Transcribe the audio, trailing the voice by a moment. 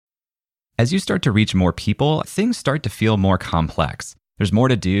As you start to reach more people, things start to feel more complex. There's more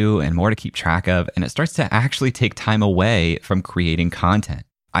to do and more to keep track of, and it starts to actually take time away from creating content.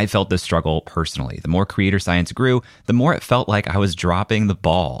 I felt this struggle personally. The more Creator Science grew, the more it felt like I was dropping the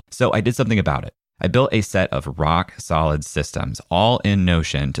ball. So I did something about it. I built a set of rock-solid systems, all in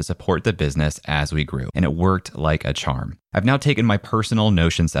Notion, to support the business as we grew, and it worked like a charm. I've now taken my personal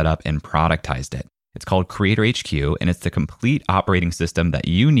Notion setup and productized it. It's called Creator HQ, and it's the complete operating system that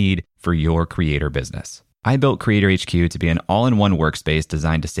you need for your creator business. I built Creator HQ to be an all-in-one workspace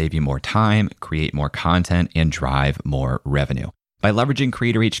designed to save you more time, create more content, and drive more revenue. By leveraging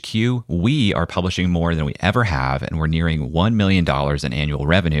Creator HQ, we are publishing more than we ever have, and we're nearing $1 million in annual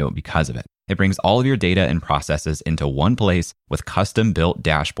revenue because of it. It brings all of your data and processes into one place with custom-built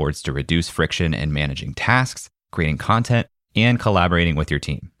dashboards to reduce friction in managing tasks, creating content, and collaborating with your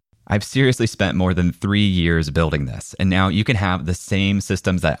team. I've seriously spent more than 3 years building this, and now you can have the same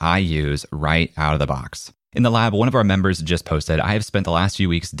systems that I use right out of the box. In the lab, one of our members just posted, I have spent the last few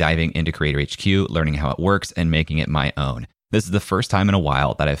weeks diving into Creator HQ, learning how it works, and making it my own. This is the first time in a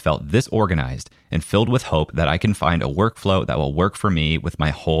while that I've felt this organized and filled with hope that I can find a workflow that will work for me with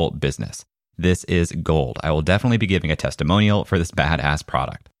my whole business. This is gold. I will definitely be giving a testimonial for this badass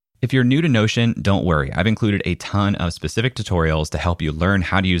product. If you're new to Notion, don't worry. I've included a ton of specific tutorials to help you learn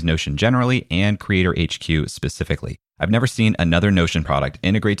how to use Notion generally and Creator HQ specifically. I've never seen another Notion product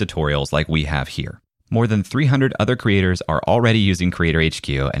integrate tutorials like we have here. More than 300 other creators are already using Creator HQ,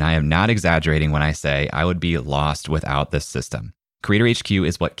 and I am not exaggerating when I say I would be lost without this system. Creator HQ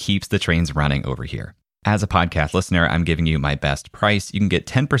is what keeps the trains running over here. As a podcast listener, I'm giving you my best price. You can get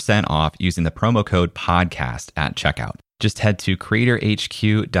 10% off using the promo code PODCAST at checkout. Just head to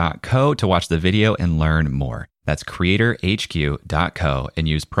creatorhq.co to watch the video and learn more. That's creatorhq.co and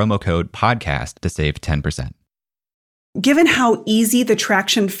use promo code PODCAST to save 10%. Given how easy the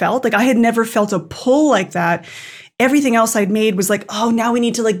traction felt, like I had never felt a pull like that. Everything else I'd made was like, oh, now we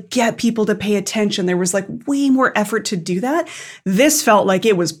need to get people to pay attention. There was way more effort to do that. This felt like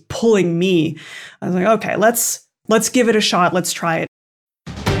it was pulling me. I was like, okay, let's give it a shot. Let's try it.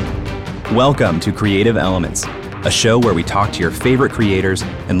 Welcome to Creative Elements, a show where we talk to your favorite creators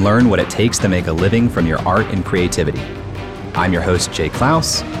and learn what it takes to make a living from your art and creativity. I'm your host, Jay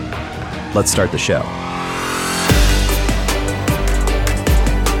Klaus. Let's start the show.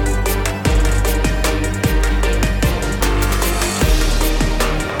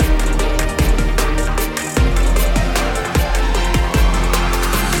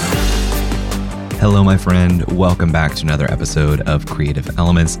 Hello, my friend. Welcome back to another episode of Creative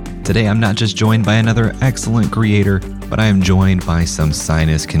Elements. Today, I'm not just joined by another excellent creator, but I am joined by some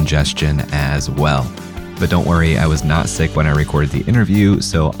sinus congestion as well. But don't worry, I was not sick when I recorded the interview,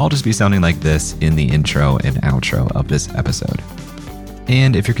 so I'll just be sounding like this in the intro and outro of this episode.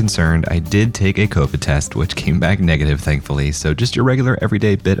 And if you're concerned, I did take a COVID test, which came back negative, thankfully, so just your regular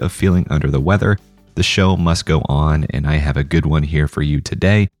everyday bit of feeling under the weather. The show must go on, and I have a good one here for you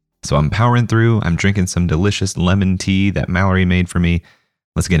today. So I'm powering through. I'm drinking some delicious lemon tea that Mallory made for me.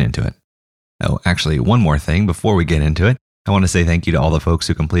 Let's get into it. Oh, actually, one more thing before we get into it. I want to say thank you to all the folks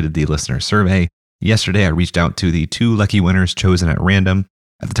who completed the listener survey. Yesterday, I reached out to the 2 lucky winners chosen at random.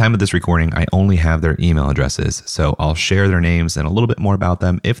 At the time of this recording, I only have their email addresses, so I'll share their names and a little bit more about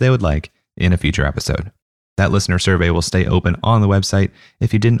them if they would like in a future episode. That listener survey will stay open on the website.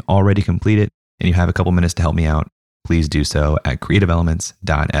 If you didn't already complete it and you have a couple minutes to help me out, please do so at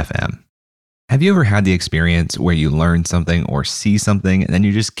creativeelements.fm. Have you ever had the experience where you learn something or see something and then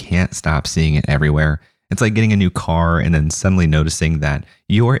you just can't stop seeing it everywhere? It's like getting a new car and then suddenly noticing that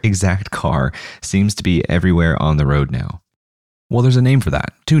your exact car seems to be everywhere on the road now. Well, there's a name for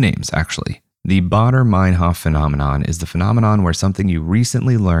that. 2 names, actually. The Baader-Meinhof phenomenon is the phenomenon where something you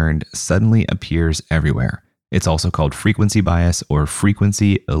recently learned suddenly appears everywhere. It's also called frequency bias or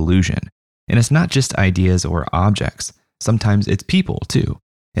frequency illusion. And it's not just ideas or objects. Sometimes it's people, too.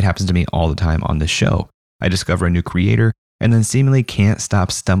 It happens to me all the time on this show. I discover a new creator and then seemingly can't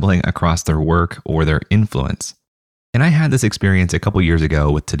stop stumbling across their work or their influence. And I had this experience a couple years ago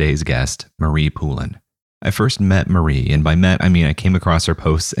with today's guest, Marie Poulin. I first met Marie, and by met, I mean I came across her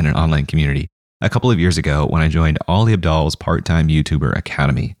posts in an online community a couple of years ago when I joined Ali Abdaal's part-time YouTuber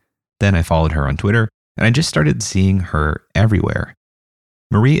Academy. Then I followed her on Twitter, and I just started seeing her everywhere.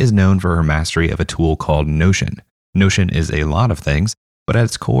 Marie is known for her mastery of a tool called Notion. Notion is a lot of things, but at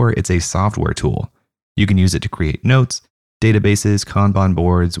its core, it's a software tool. You can use it to create notes, databases, Kanban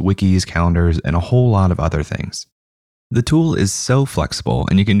boards, wikis, calendars, and a whole lot of other things. The tool is so flexible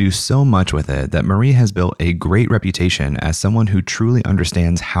and you can do so much with it that Marie has built a great reputation as someone who truly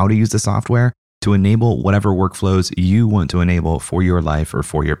understands how to use the software to enable whatever workflows you want to enable for your life or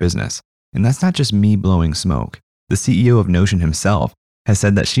for your business. And that's not just me blowing smoke. The CEO of Notion himself has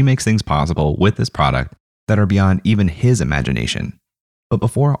said that she makes things possible with this product that are beyond even his imagination. But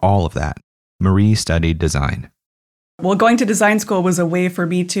before all of that, Marie studied design. Well, going to design school was a way for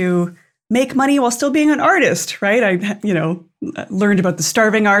me to make money while still being an artist, right? I, learned about the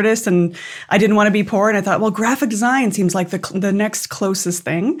starving artist, and I didn't want to be poor. And I thought, well, graphic design seems like the next closest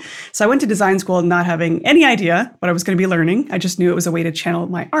thing. So I went to design school not having any idea what I was going to be learning. I just knew it was a way to channel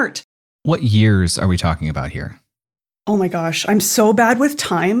my art. What years are we talking about here? Oh my gosh, I'm so bad with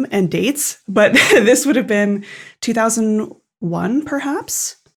time and dates, but this would have been 2001,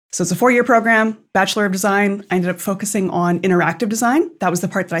 perhaps. So it's a 4-year program, Bachelor of Design. I ended up focusing on interactive design. That was the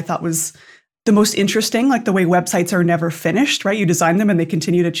part that I thought was the most interesting, like the way websites are never finished, right? You design them and they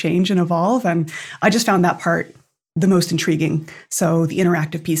continue to change and evolve. And I just found that part the most intriguing. So the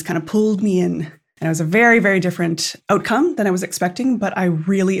interactive piece kind of pulled me in. And it was a very, very different outcome than I was expecting, but I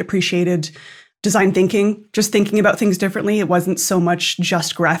really appreciated design thinking, just thinking about things differently. It wasn't so much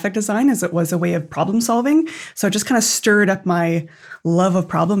just graphic design as it was a way of problem solving. So it just kind of stirred up my love of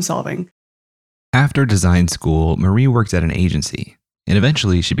problem solving. After design school, Marie worked at an agency, and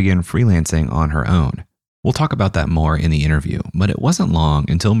eventually she began freelancing on her own. We'll talk about that more in the interview, but it wasn't long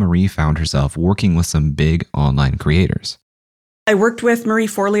until Marie found herself working with some big online creators. I worked with Marie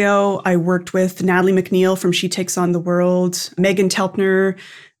Forleo. I worked with Natalie McNeil from She Takes on the World, Megan Telpner.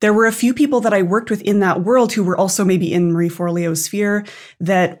 There were a few people that I worked with in that world who were also maybe in Marie Forleo's sphere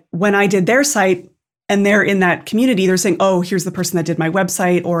that when I did their site and they're in that community, they're saying, oh, here's the person that did my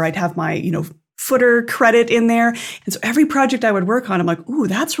website, or I'd have my, footer credit in there. And so every project I would work on, I'm like, ooh,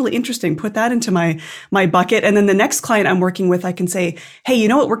 that's really interesting. Put that into my bucket. And then the next client I'm working with, I can say, hey, you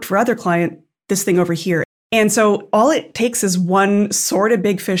know what worked for other client? This thing over here. And so all it takes is one sort of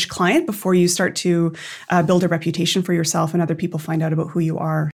big fish client before you start to build a reputation for yourself and other people find out about who you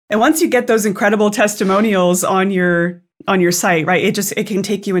are. And once you get those incredible testimonials on your site, right, it can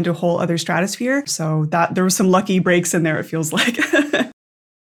take you into a whole other stratosphere. So that there was some lucky breaks in there, it feels like.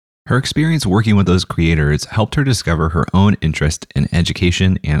 Her experience working with those creators helped her discover her own interest in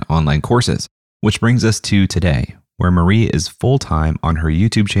education and online courses, which brings us to today, where Marie is full-time on her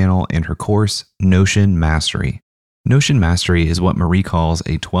YouTube channel and her course, Notion Mastery. Notion Mastery is what Marie calls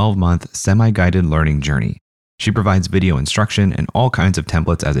a 12-month semi-guided learning journey. She provides video instruction and all kinds of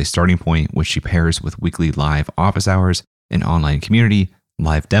templates as a starting point, which she pairs with weekly live office hours, an online community,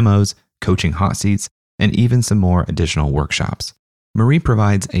 live demos, coaching hot seats, and even some more additional workshops. Marie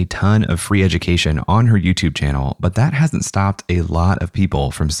provides a ton of free education on her YouTube channel, but that hasn't stopped a lot of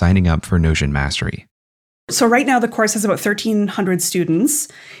people from signing up for Notion Mastery. So right now the course has about 1,300 students.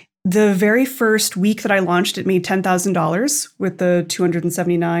 The very first week that I launched, it made $10,000 with the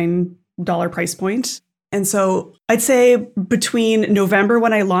 $279 price point. And so I'd say between November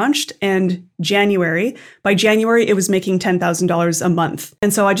when I launched and January, by January, it was making $10,000 a month.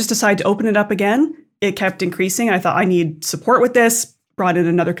 And so I just decided to open it up again. It kept increasing. I thought I need support with this, brought in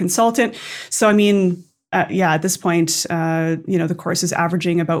another consultant. So, at this point, the course is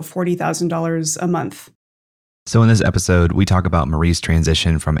averaging about $40,000 a month. So in this episode, we talk about Marie's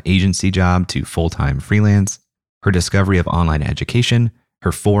transition from agency job to full-time freelance, her discovery of online education,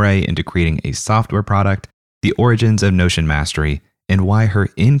 her foray into creating a software product, the origins of Notion Mastery, and why her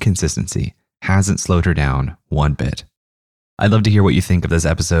inconsistency hasn't slowed her down one bit. I'd love to hear what you think of this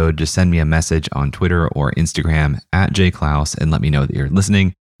episode. Just send me a message on Twitter or Instagram @jklaus and let me know that you're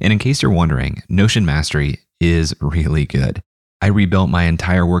listening. And in case you're wondering, Notion Mastery is really good. I rebuilt my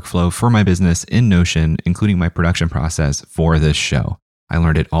entire workflow for my business in Notion, including my production process for this show. I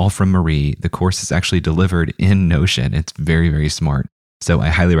learned it all from Marie. The course is actually delivered in Notion. It's very, very smart. So I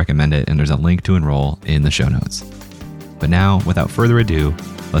highly recommend it, and there's a link to enroll in the show notes. But now, without further ado,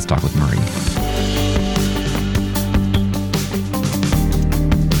 let's talk with Marie.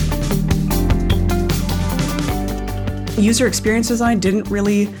 User experience design didn't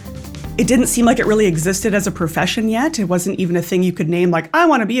seem like it really existed as a profession yet. It wasn't even a thing you could name like, I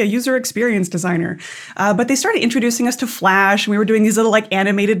want to be a user experience designer. But they started introducing us to Flash, and we were doing these little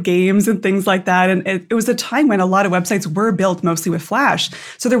animated games and things like that. And it was a time when a lot of websites were built mostly with Flash.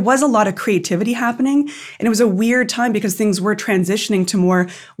 So there was a lot of creativity happening. And it was a weird time because things were transitioning to more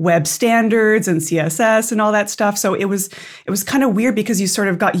web standards and CSS and all that stuff. So it was kind of weird because you sort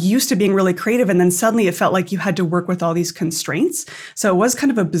of got used to being really creative, and then suddenly it felt like you had to work with all these constraints. So it was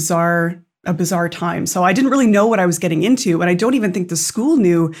kind of a bizarre time. So I didn't really know what I was getting into. And I don't even think the school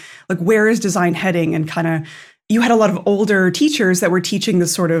knew, like, where is design heading? And you had a lot of older teachers that were teaching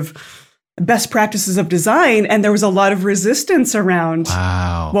this sort of best practices of design. And there was a lot of resistance around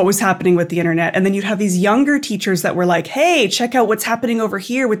what was happening with the internet. And then you'd have these younger teachers that were like, hey, check out what's happening over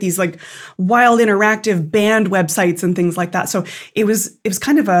here with these like wild interactive band websites and things like that. So it was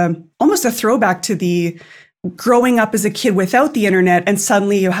kind of almost a throwback to the growing up as a kid without the internet, and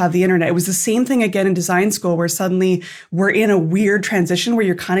suddenly you have the internet. It was the same thing again in design school, where suddenly we're in a weird transition where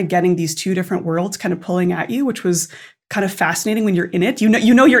you're kind of getting these two different worlds kind of pulling at you, which was kind of fascinating when you're in it. You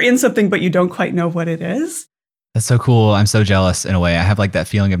know you're in something, but you don't quite know what it is. That's so cool. I'm so jealous in a way. I have like that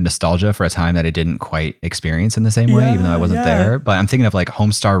feeling of nostalgia for a time that I didn't quite experience in the same way, even though I wasn't there. But I'm thinking of like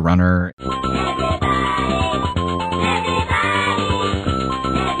Homestar Runner.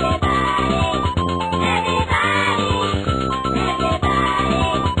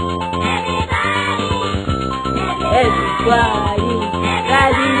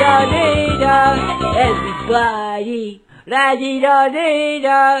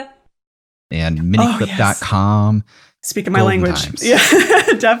 And miniclip.com. Speaking my language. Times. Yeah,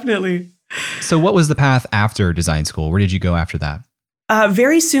 definitely. So what was the path after design school? Where did you go after that?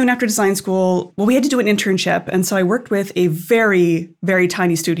 Very soon after design school, we had to do an internship. And so I worked with a very, very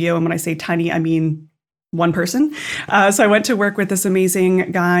tiny studio. And when I say tiny, I mean one person. So I went to work with this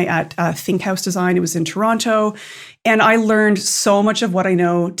amazing guy at Think House Design. It was in Toronto. And I learned so much of what I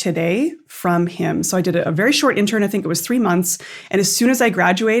know today from him. So I did a very short intern. I think it was 3 months. And as soon as I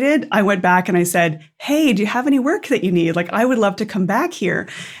graduated, I went back and I said, hey, do you have any work that you need? Like, I would love to come back here.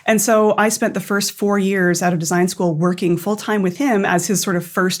 And so I spent the first 4 years out of design school working full-time with him as his sort of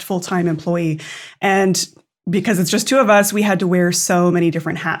first full-time employee. And because it's just two of us, we had to wear so many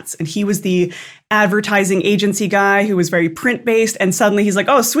different hats. And he was the advertising agency guy who was very print-based. And suddenly he's like,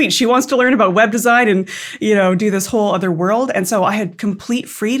 oh, sweet, she wants to learn about web design and, do this whole other world. And so I had complete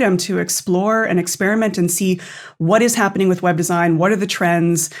freedom to explore and experiment and see what is happening with web design. What are the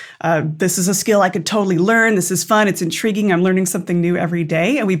trends? This is a skill I could totally learn. This is fun. It's intriguing. I'm learning something new every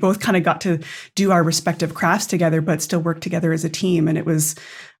day. And we both kind of got to do our respective crafts together, but still work together as a team. And it was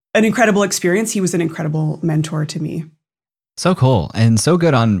an incredible experience. He was an incredible mentor to me. So cool. And so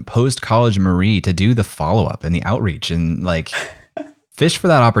good on post-college Marie to do the follow-up and the outreach and like fish for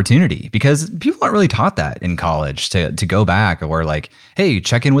that opportunity, because people aren't really taught that in college to go back or like, hey,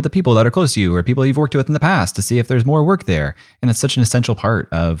 check in with the people that are close to you or people you've worked with in the past to see if there's more work there. And it's such an essential part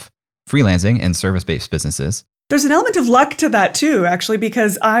of freelancing and service-based businesses. There's an element of luck to that too, actually,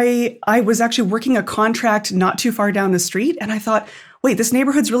 because I was actually working a contract not too far down the street. And I thought, wait, this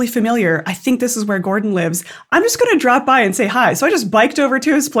neighborhood's really familiar. I think this is where Gordon lives. I'm just going to drop by and say hi. So I just biked over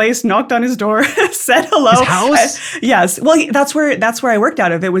to his place, knocked on his door, said hello. His house? Yes. Well, that's where I worked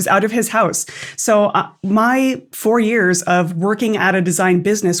out of. It was out of his house. So my 4 years of working at a design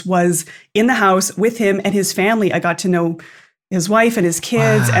business was in the house with him and his family. I got to know his wife and his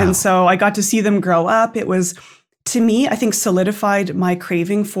kids. Wow. And so I got to see them grow up. It was, to me, I think solidified my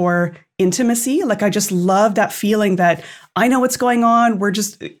craving for intimacy. Like I just love that feeling that I know what's going on.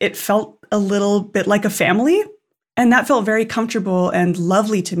 It felt a little bit like a family. And that felt very comfortable and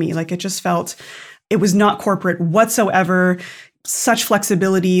lovely to me. Like it was not corporate whatsoever. Such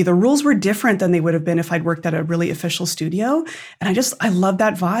flexibility. The rules were different than they would have been if I'd worked at a really official studio. And I love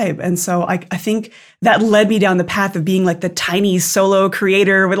that vibe. And so I think that led me down the path of being like the tiny solo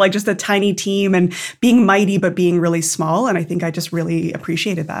creator with like just a tiny team and being mighty, but being really small. And I think I just really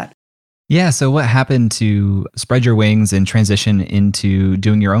appreciated that. Yeah. So what happened to spread your wings and transition into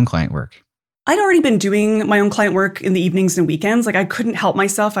doing your own client work? I'd already been doing my own client work in the evenings and weekends. Like I couldn't help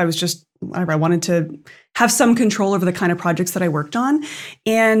myself. I wanted to have some control over the kind of projects that I worked on.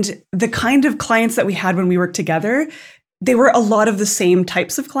 And the kind of clients that we had when we worked together, they were a lot of the same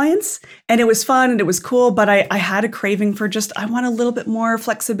types of clients. And it was fun and it was cool, but I had a craving for I want a little bit more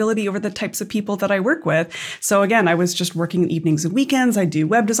flexibility over the types of people that I work with. So again, I was just working evenings and weekends. I do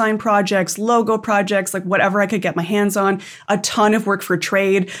web design projects, logo projects, like whatever I could get my hands on, a ton of work for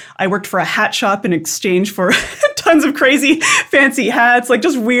trade. I worked for a hat shop in exchange for tons of crazy fancy hats, like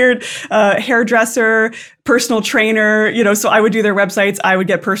just weird hairdresser, personal trainer, so I would do their websites. I would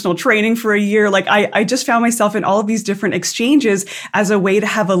get personal training for a year. Like I just found myself in all of these different exchanges as a way to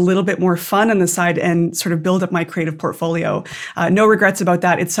have a little bit more fun on the side and sort of build up my creative portfolio. No regrets about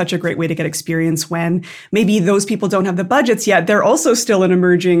that. It's such a great way to get experience when maybe those people don't have the budgets yet. They're also still an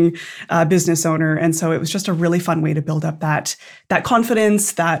emerging business owner. And so it was just a really fun way to build up that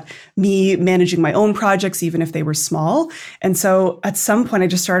confidence, that me managing my own projects, even if they were small. And so at some point, I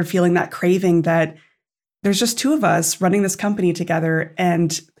just started feeling that craving that there's just two of us running this company together,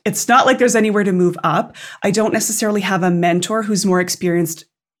 and it's not like there's anywhere to move up. I don't necessarily have a mentor who's more experienced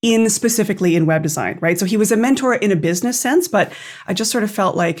specifically in web design, right? So he was a mentor in a business sense, but I just sort of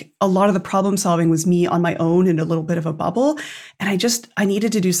felt like a lot of the problem solving was me on my own in a little bit of a bubble. And I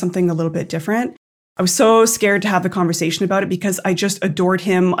needed to do something a little bit different. I was so scared to have the conversation about it because I just adored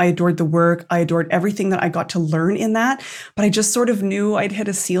him. I adored the work. I adored everything that I got to learn in that. But I just sort of knew I'd hit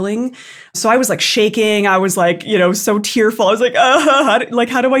a ceiling. So I was like shaking. I was like, so tearful. I was like,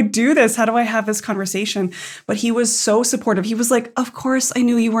 how do I do this? How do I have this conversation? But he was so supportive. He was like, of course, I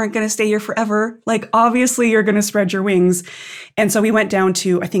knew you weren't going to stay here forever. Like, obviously, you're going to spread your wings. And so we went down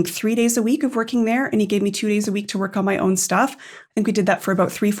to, I think, 3 days a week of working there. And he gave me 2 days a week to work on my own stuff. I think we did that for about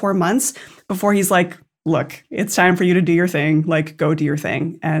 3-4 months before he's like, look, it's time for you to do your thing. Like, go do your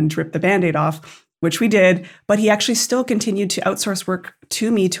thing and rip the Band-Aid off, which we did. But he actually still continued to outsource work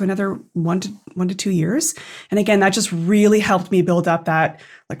to me to another 1 to 2 years. And again, that just really helped me build up that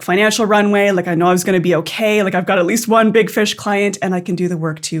like financial runway. Like, I know I was going to be okay. Like, I've got at least one big fish client and I can do the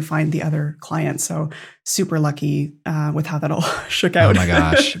work to find the other client. So super lucky with how that all shook out. Oh my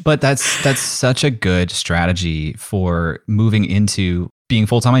gosh. But that's such a good strategy for moving into being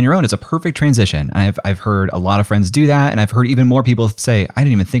full-time on your own. It's a perfect transition. I've heard a lot of friends do that. And I've heard even more people say, I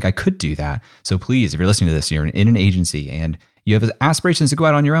didn't even think I could do that. So please, if you're listening to this, you're in an agency and you have aspirations to go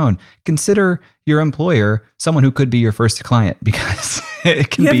out on your own, consider your employer someone who could be your first client, because it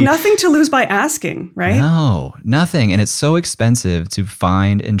can be... You have nothing to lose by asking, right? No, nothing. And it's so expensive to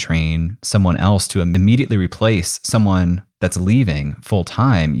find and train someone else to immediately replace someone that's leaving full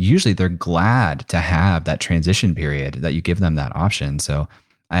time. Usually they're glad to have that transition period that you give them that option. So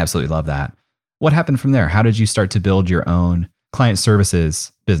I absolutely love that. What happened from there? How did you start to build your own client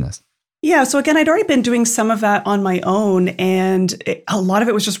services business? Yeah. So again, I'd already been doing some of that on my own, and a lot of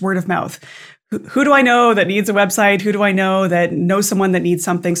it was just word of mouth. Who do I know that needs a website? Who do I know that knows someone that needs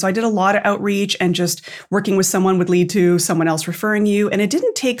something? So I did a lot of outreach, and just working with someone would lead to someone else referring you. And it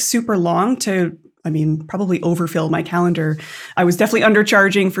didn't take super long to, probably overfill my calendar. I was definitely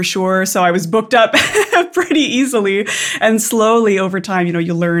undercharging for sure. So I was booked up pretty easily, and slowly over time,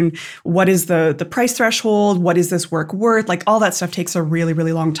 you learn what is the price threshold, what is this work worth, like all that stuff takes a really,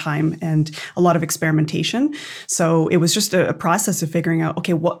 really long time and a lot of experimentation. So it was just a process of figuring out,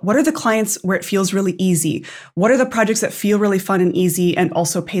 okay, what are the clients where it feels really easy? What are the projects that feel really fun and easy and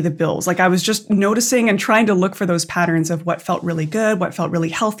also pay the bills? Like, I was just noticing and trying to look for those patterns of what felt really good, what felt really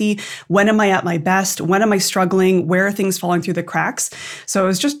healthy. When am I at my best? When am I struggling? Where are things falling through the cracks? So it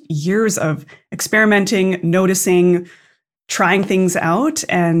was just years of experimenting, noticing, trying things out,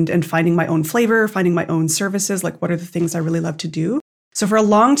 and finding my own flavor, finding my own services. Like, what are the things I really love to do? So for a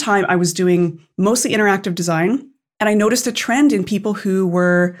long time, I was doing mostly interactive design. And I noticed a trend in people who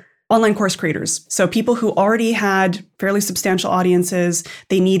were online course creators. So people who already had fairly substantial audiences,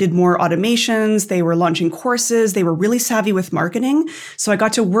 they needed more automations, they were launching courses, they were really savvy with marketing. So I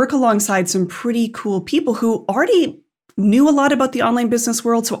got to work alongside some pretty cool people who already knew a lot about the online business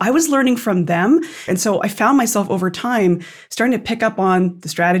world. So I was learning from them. And so I found myself over time starting to pick up on the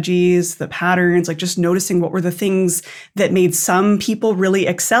strategies, the patterns, like just noticing what were the things that made some people really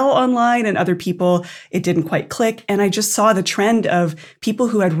excel online and other people, it didn't quite click. And I just saw the trend of people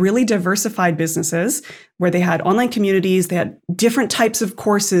who had really diversified businesses where they had online communities, they had different types of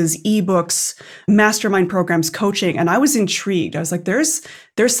courses, ebooks, mastermind programs, coaching. And I was intrigued. I was like, there's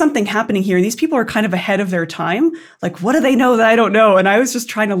something happening here. These people are kind of ahead of their time. Like, what do they know that I don't know? And I was just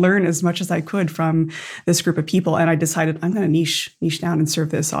trying to learn as much as I could from this group of people. And I decided I'm going to niche down and serve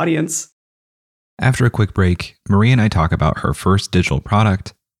this audience. After a quick break, Marie and I talk about her first digital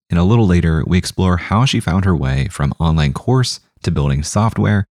product. And a little later, we explore how she found her way from online course to building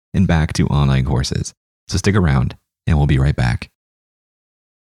software and back to online courses. So stick around and we'll be right back.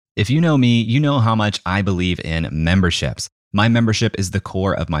 If you know me, you know how much I believe in memberships. My membership is the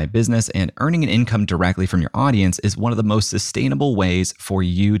core of my business, and earning an income directly from your audience is one of the most sustainable ways for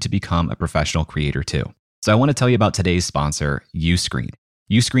you to become a professional creator too. So I want to tell you about today's sponsor, Uscreen.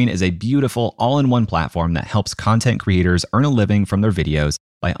 Uscreen is a beautiful all-in-one platform that helps content creators earn a living from their videos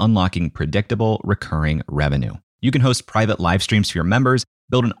by unlocking predictable, recurring revenue. You can host private live streams for your members,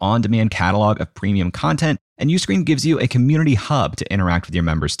 build an on-demand catalog of premium content, and Uscreen gives you a community hub to interact with your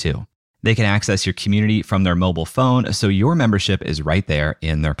members too. They can access your community from their mobile phone, so your membership is right there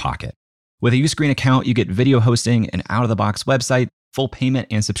in their pocket. With a Uscreen account, you get video hosting, an out-of-the-box website, full payment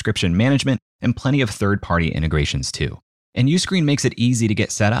and subscription management, and plenty of third-party integrations too. And Uscreen makes it easy to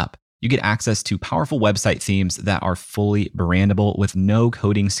get set up. You get access to powerful website themes that are fully brandable with no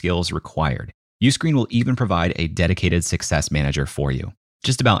coding skills required. Uscreen will even provide a dedicated success manager for you.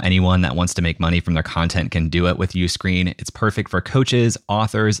 Just about anyone that wants to make money from their content can do it with Uscreen. It's perfect for coaches,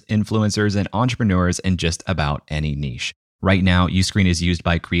 authors, influencers, and entrepreneurs in just about any niche. Right now, Uscreen is used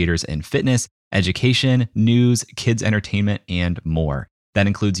by creators in fitness, education, news, kids entertainment, and more. That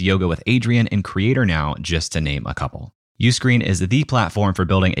includes Yoga with Adriene and Creator Now, just to name a couple. Uscreen is the platform for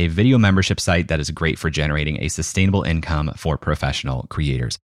building a video membership site that is great for generating a sustainable income for professional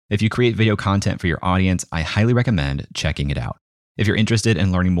creators. If you create video content for your audience, I highly recommend checking it out. If you're interested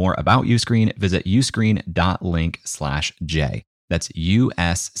in learning more about Uscreen, visit uscreen.link/J. That's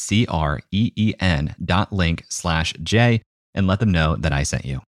uscreen.link/J, and let them know that I sent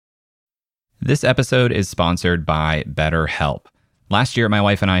you. This episode is sponsored by BetterHelp. Last year, my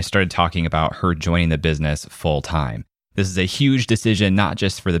wife and I started talking about her joining the business full time. This is a huge decision, not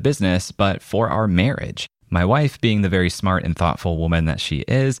just for the business, but for our marriage. My wife, being the very smart and thoughtful woman that she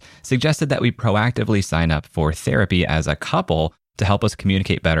is, suggested that we proactively sign up for therapy as a couple to help us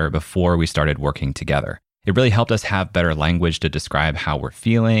communicate better before we started working together. It really helped us have better language to describe how we're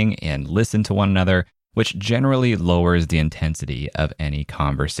feeling and listen to one another, which generally lowers the intensity of any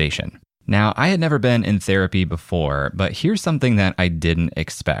conversation. Now, I had never been in therapy before, but here's something that I didn't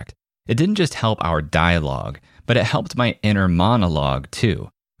expect. It didn't just help our dialogue, but it helped my inner monologue too.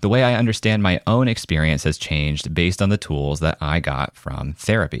 The way I understand my own experience has changed based on the tools that I got from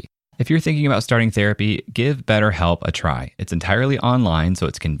therapy. If you're thinking about starting therapy, give BetterHelp a try. It's entirely online, so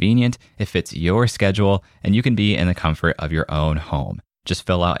it's convenient, it fits your schedule, and you can be in the comfort of your own home. Just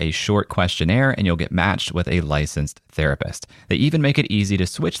fill out a short questionnaire and you'll get matched with a licensed therapist. They even make it easy to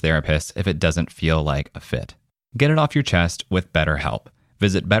switch therapists if it doesn't feel like a fit. Get it off your chest with BetterHelp.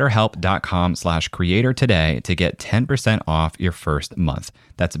 Visit betterhelp.com/creator today to get 10% off your first month.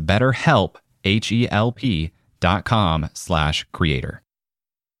 That's BetterHelp, HELP.com/creator.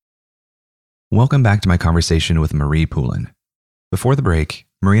 Welcome back to my conversation with Marie Poulin. Before the break,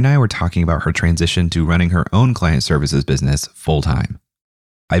 Marie and I were talking about her transition to running her own client services business full-time.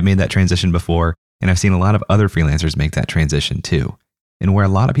 I've made that transition before, and I've seen a lot of other freelancers make that transition too. And where a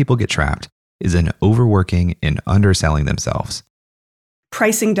lot of people get trapped is in overworking and underselling themselves.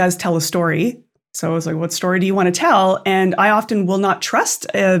 Pricing does tell a story. So I was like, what story do you want to tell? And I often will not trust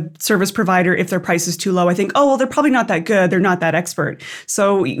a service provider if their price is too low. I think, oh, well, they're probably not that good. They're not that expert.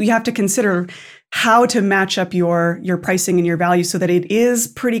 So you have to consider how to match up your pricing and your value so that it is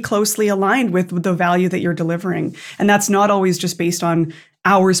pretty closely aligned with the value that you're delivering. And that's not always just based on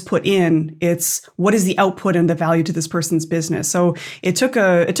hours put in. It's what is the output and the value to this person's business. So it took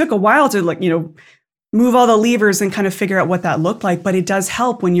a while to move all the levers and kind of figure out what that looked like. But it does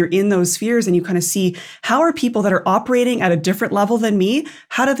help when you're in those spheres and you kind of see how are people that are operating at a different level than me,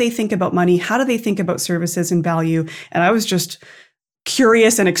 how do they think about money? How do they think about services and value? And I was just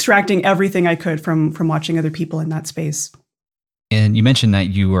curious and extracting everything I could from watching other people in that space. And you mentioned that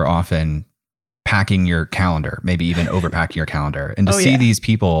you were often packing your calendar, maybe even overpacking your calendar. And to see these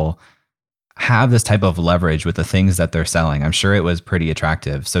people have this type of leverage with the things that they're selling, I'm sure it was pretty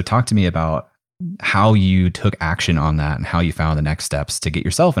attractive. So talk to me about how you took action on that and how you found the next steps to get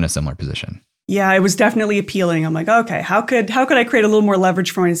yourself in a similar position. Yeah, it was definitely appealing. I'm like, okay, how could I create a little more leverage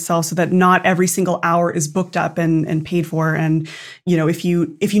for myself so that not every single hour is booked up and paid for? And if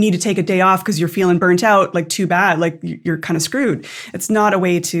you need to take a day off because you're feeling burnt out, like too bad, like you're kind of screwed. It's not a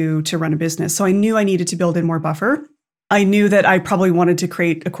way to run a business. So I knew I needed to build in more buffer. I knew that I probably wanted to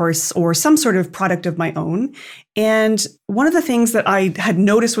create a course or some sort of product of my own. And one of the things that I had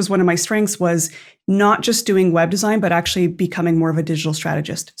noticed was one of my strengths was not just doing web design, but actually becoming more of a digital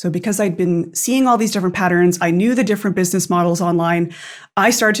strategist. So because I'd been seeing all these different patterns, I knew the different business models online.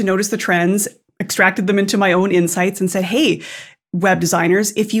 I started to notice the trends, extracted them into my own insights and said, hey, web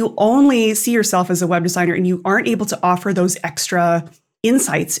designers, if you only see yourself as a web designer and you aren't able to offer those extra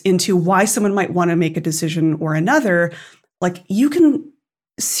insights into why someone might want to make a decision or another, like you can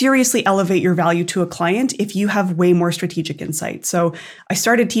seriously elevate your value to a client if you have way more strategic insight. So I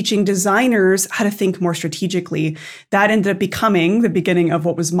started teaching designers how to think more strategically. That ended up becoming the beginning of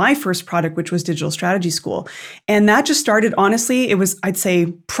what was my first product, which was Digital Strategy School. And that just started, honestly, it was, I'd say,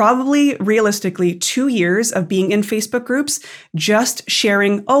 probably realistically 2 years of being in Facebook groups, just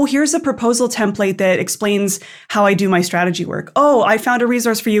sharing, oh, here's a proposal template that explains how I do my strategy work. Oh, I found a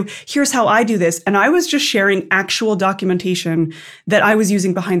resource for you. Here's how I do this. And I was just sharing actual documentation that I was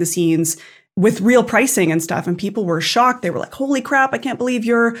using behind the scenes with real pricing and stuff. And people were shocked. They were like, holy crap, I can't believe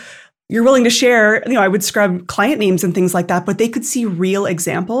you're willing to share. I would scrub client names and things like that, but they could see real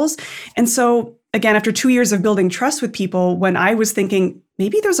examples. And so again, after 2 years of building trust with people, when I was thinking,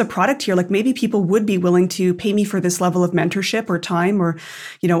 maybe there's a product here, like maybe people would be willing to pay me for this level of mentorship or time, or,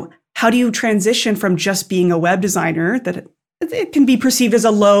 how do you transition from just being a web designer that it can be perceived as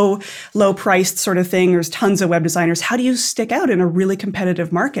a low priced sort of thing. There's tons of web designers. How do you stick out in a really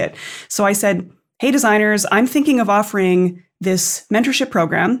competitive market? So I said, hey, designers, I'm thinking of offering this mentorship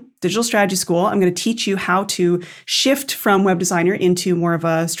program, Digital Strategy School. I'm going to teach you how to shift from web designer into more of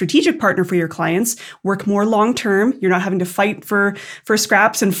a strategic partner for your clients, work more long-term. You're not having to fight for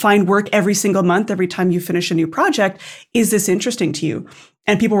scraps and find work every single month, every time you finish a new project. Is this interesting to you?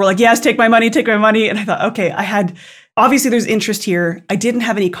 And people were like, yes, take my money, take my money. And I thought, okay, obviously there's interest here. I didn't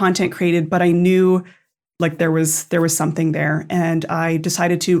have any content created, but I knew like there was something there. And I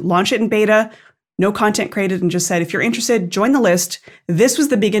decided to launch it in beta, no content created, and just said, if you're interested, join the list. This was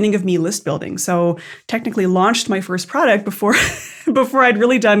the beginning of me list building. So technically launched my first product before I'd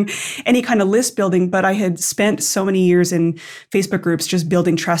really done any kind of list building, but I had spent so many years in Facebook groups just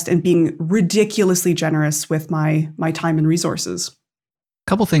building trust and being ridiculously generous with my time and resources.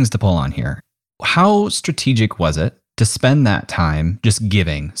 Couple things to pull on here. How strategic was it to spend that time just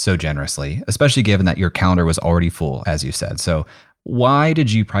giving so generously, especially given that your calendar was already full, as you said? So why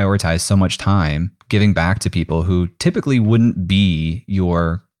did you prioritize so much time giving back to people who typically wouldn't be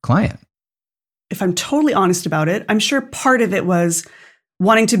your client? If I'm totally honest about it, I'm sure part of it was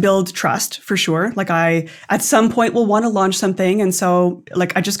wanting to build trust for sure. Like I, at some point, will want to launch something. And so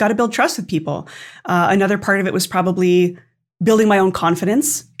like, I just got to build trust with people. Another part of it was probably building my own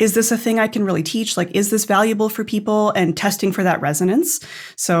confidence. Is this a thing I can really teach? Like, is this valuable for people? And testing for that resonance.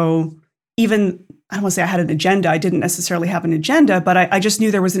 So even, I don't want to say I had an agenda. I didn't necessarily have an agenda, but I just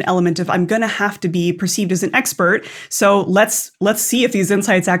knew there was an element of I'm going to have to be perceived as an expert. So let's see if these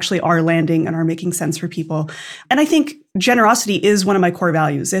insights actually are landing and are making sense for people. And I think generosity is one of my core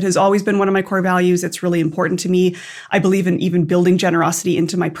values. It has always been one of my core values. It's really important to me. I believe in even building generosity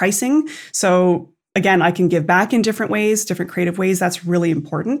into my pricing. So again, I can give back in different ways, different creative ways. That's really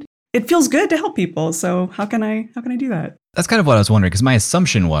important. It feels good to help people. So how can I do that? That's kind of what I was wondering, because my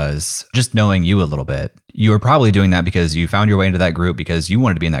assumption was, just knowing you a little bit, you were probably doing that because you found your way into that group because you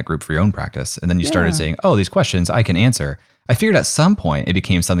wanted to be in that group for your own practice. And then you started saying, oh, these questions I can answer. I figured at some point it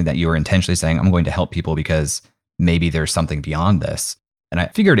became something that you were intentionally saying, I'm going to help people because maybe there's something beyond this. And I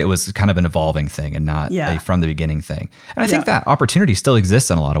figured it was kind of an evolving thing and not a from the beginning thing. And I think that opportunity still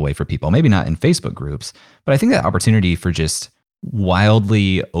exists in a lot of ways for people, maybe not in Facebook groups, but I think that opportunity for just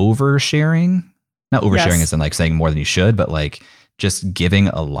wildly oversharing, not oversharing as in like saying more than you should, but like just giving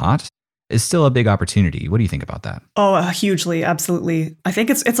a lot is still a big opportunity. What do you think about that? Oh, hugely. Absolutely. I think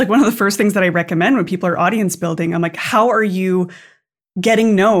it's like one of the first things that I recommend when people are audience building. I'm like, how are you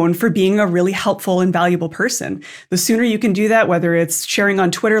getting known for being a really helpful and valuable person? The sooner you can do that, whether it's sharing on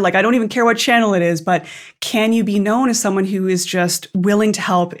Twitter, like I don't even care what channel it is, but can you be known as someone who is just willing to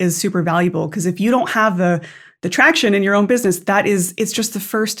help is super valuable. Because if you don't have the traction in your own business, it's just the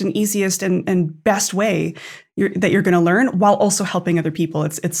first and easiest and best way that you're going to learn while also helping other people.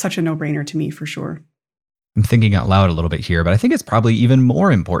 It's such a no-brainer to me for sure. I'm thinking out loud a little bit here, but I think it's probably even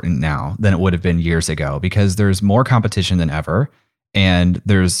more important now than it would have been years ago because there's more competition than ever. And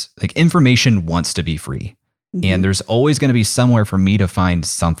there's like information wants to be free. And there's always going to be somewhere for me to find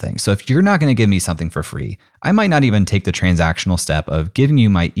something. So if you're not going to give me something for free, I might not even take the transactional step of giving you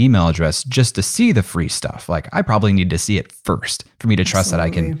my email address just to see the free stuff. Like I probably need to see it first for me to trust that I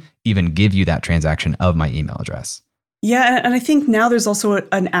can even give you that transaction of my email address. Yeah. And I think now there's also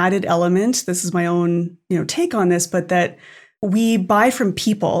an added element. This is my own, take on this, but that we buy from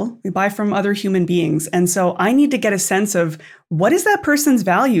people, we buy from other human beings. And so I need to get a sense of what is that person's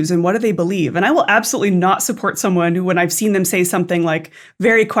values and what do they believe? And I will absolutely not support someone who, when I've seen them say something like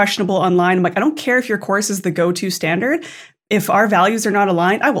very questionable online, I'm like, I don't care if your course is the go-to standard. If our values are not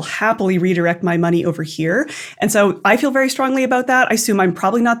aligned, I will happily redirect my money over here. And so I feel very strongly about that. I assume I'm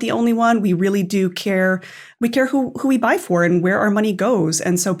probably not the only one. We really do care. We care who we buy for and where our money goes.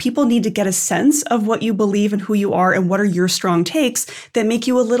 And so people need to get a sense of what you believe and who you are and what are your strong takes that make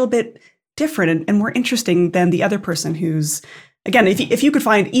you a little bit different and more interesting than the other person who's, again, if you could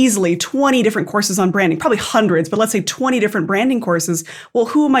find easily 20 different courses on branding, probably hundreds, but let's say 20 different branding courses, well,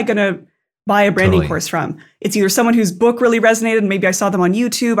 who am I going to buy a branding course from? It's either someone whose book really resonated, maybe I saw them on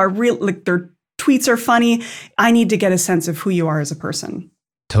YouTube, their tweets are funny. I need to get a sense of who you are as a person.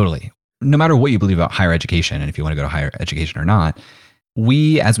 Totally. No matter what you believe about higher education, and if you want to go to higher education or not,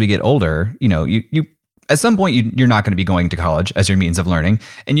 as we get older, you at some point you're not going to be going to college as your means of learning,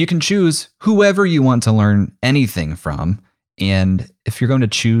 and you can choose whoever you want to learn anything from. And if you're going to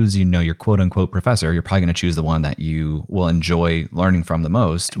choose, your quote unquote professor, you're probably going to choose the one that you will enjoy learning from the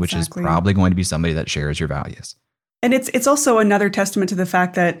most, which is probably going to be somebody that shares your values. And it's also another testament to the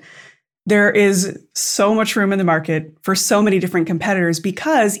fact that there is so much room in the market for so many different competitors,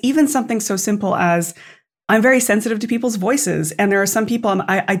 because even something so simple as I'm very sensitive to people's voices. And there are some people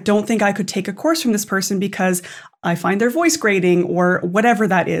I don't think I could take a course from this person because I find their voice grating or whatever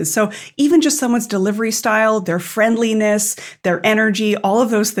that is. So even just someone's delivery style, their friendliness, their energy, all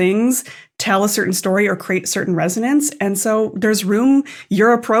of those things tell a certain story or create certain resonance. And so there's room.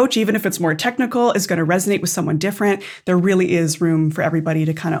 Your approach, even if it's more technical, is going to resonate with someone different. There really is room for everybody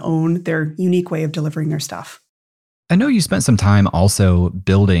to kind of own their unique way of delivering their stuff. I know you spent some time also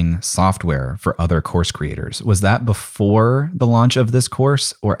building software for other course creators. Was that before the launch of this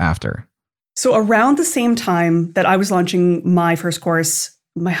course or after? So around the same time that I was launching my first course,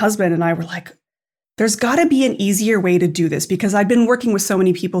 my husband and I were like, there's got to be an easier way to do this, because I'd been working with so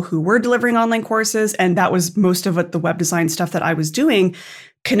many people who were delivering online courses. And that was most of what the web design stuff that I was doing,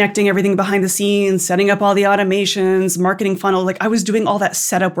 connecting everything behind the scenes, setting up all the automations, marketing funnel. Like I was doing all that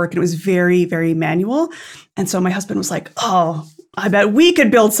setup work and it was very, very manual. And so my husband was like, oh, I bet we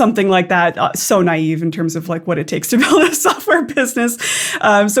could build something like that. So naive in terms of like what it takes to build a software business.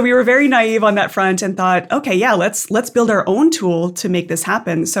 So we were very naive on that front and thought, okay, yeah, let's build our own tool to make this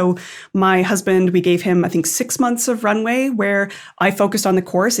happen. So my husband, we gave him, I think, 6 months of runway where I focused on the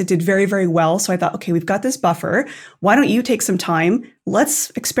course. It did very, very well. So I thought, okay, we've got this buffer. Why don't you take some time? Let's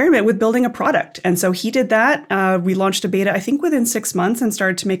experiment with building a product. And so he did that. We launched a beta, I think, within 6 months and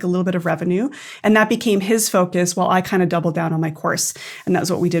started to make a little bit of revenue. And that became his focus while I kind of doubled down on my course. And that's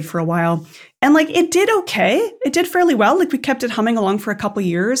what we did for a while. And like, it did okay. It did fairly well. Like we kept it humming along for a couple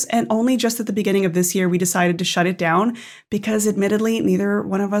years. And only just at the beginning of this year, we decided to shut it down because admittedly, neither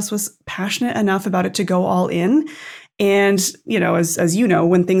one of us was passionate enough about it to go all in. And, you know, as you know,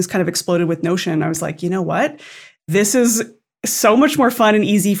 when things kind of exploded with Notion, I was like, you know what? This is so much more fun and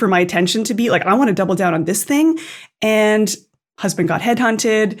easy for my attention to be like, I want to double down on this thing. And husband got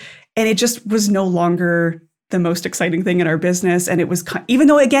headhunted and it just was no longer the most exciting thing in our business. And it was, even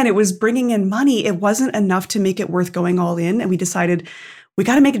though again, it was bringing in money, it wasn't enough to make it worth going all in. And we decided we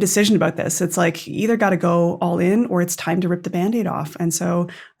got to make a decision about this. It's like, you either got to go all in or it's time to rip the Band-Aid off. And so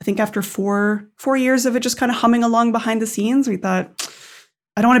I think after four years of it just kind of humming along behind the scenes, we thought,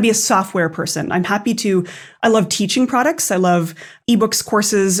 I don't want to be a software person. I love teaching products. I love ebooks,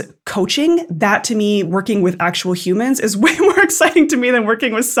 courses, coaching. That to me, working with actual humans is way more exciting to me than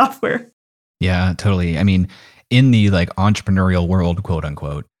working with software. Yeah, totally. I mean, in the like entrepreneurial world, quote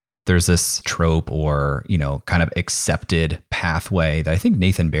unquote, there's this trope or, you know, kind of accepted pathway that I think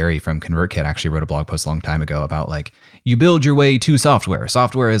Nathan Barry from ConvertKit actually wrote a blog post a long time ago about like, you build your way to software.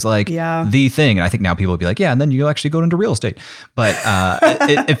 Software is like the thing. And I think now people would be like, yeah, and then you actually go into real estate. But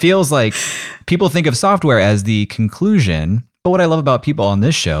it feels like people think of software as the conclusion. But what I love about people on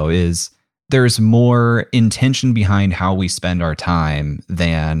this show is there's more intention behind how we spend our time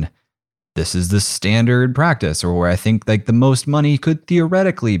than this is the standard practice or where I think like the most money could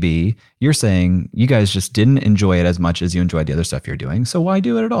theoretically be. You're saying you guys just didn't enjoy it as much as you enjoyed the other stuff you're doing. So why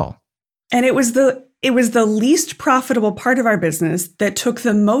do it at all? And it was the least profitable part of our business that took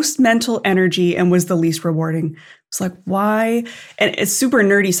the most mental energy and was the least rewarding. It's like, why? And it's super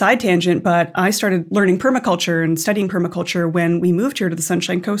nerdy side tangent, but I started learning permaculture and studying permaculture when we moved here to the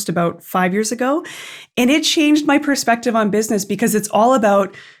Sunshine Coast about 5 years ago. And it changed my perspective on business because it's all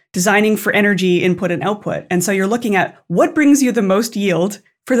about designing for energy input and output. And so you're looking at what brings you the most yield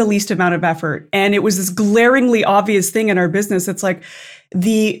for the least amount of effort. And it was this glaringly obvious thing in our business. It's like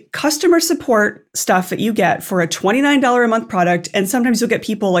the customer support stuff that you get for a $29 a month product. And sometimes you'll get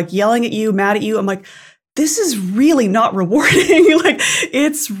people like yelling at you, mad at you. I'm like, this is really not rewarding. Like,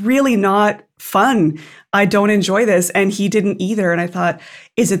 it's really not fun. I don't enjoy this. And he didn't either. And I thought,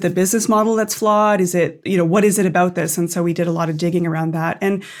 is it the business model that's flawed? Is it, you know, what is it about this? And so we did a lot of digging around that.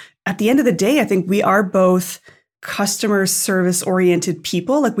 And at the end of the day, I think we are both customer service oriented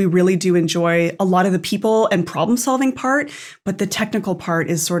people. Like we really do enjoy a lot of the people and problem solving part, but the technical part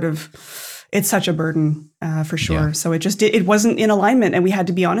is sort of, it's such a burden for sure. Yeah. So it wasn't in alignment and we had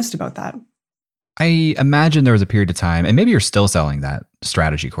to be honest about that. I imagine there was a period of time, and maybe you're still selling that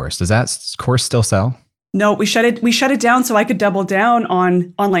strategy course. Does that course still sell? No, we shut it down so I could double down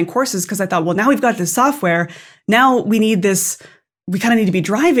on online courses because I thought, well, now we've got this software. Now we need this, we kind of need to be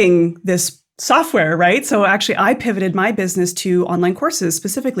driving this software, right? So actually I pivoted my business to online courses,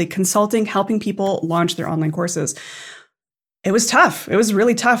 specifically consulting, helping people launch their online courses. It was tough. It was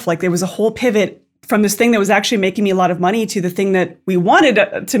really tough. Like there was a whole pivot from this thing that was actually making me a lot of money to the thing that we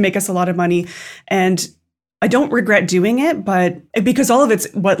wanted to make us a lot of money. And I don't regret doing it, but because all of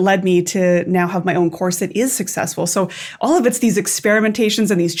it's what led me to now have my own course that is successful. So all of it's these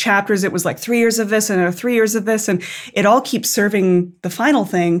experimentations and these chapters. It was like 3 years of this and 3 years of this, and it all keeps serving the final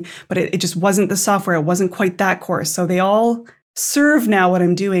thing, but it just wasn't the software. It wasn't quite that course. So they all serve now what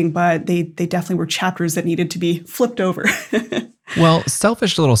I'm doing, but they definitely were chapters that needed to be flipped over. Well,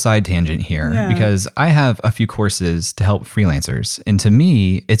 selfish little side tangent here, because I have a few courses to help freelancers. And to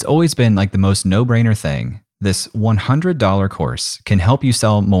me, it's always been like the most no-brainer thing. This $100 course can help you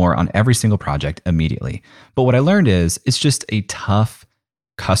sell more on every single project immediately. But what I learned is it's just a tough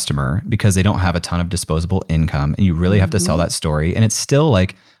customer because they don't have a ton of disposable income, and you really have to sell that story. And it's still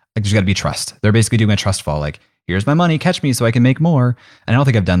like there's got to be trust. They're basically doing a trust fall, like, here's my money, catch me so I can make more. And I don't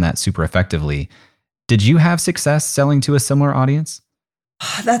think I've done that super effectively. Did you have success selling to a similar audience?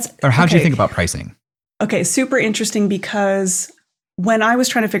 Or how did you think about pricing? Okay, super interesting, because when I was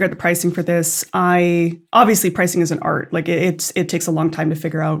trying to figure out the pricing for this, obviously pricing is an art. Like it takes a long time to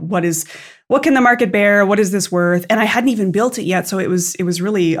figure out what can the market bear? What is this worth? And I hadn't even built it yet. So it was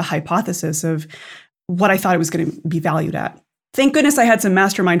really a hypothesis of what I thought it was going to be valued at. Thank goodness I had some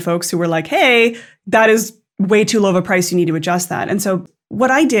mastermind folks who were like, hey, that is way too low of a price. You need to adjust that. And so what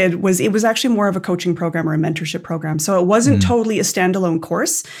I did was it was actually more of a coaching program or a mentorship program. So it wasn't totally a standalone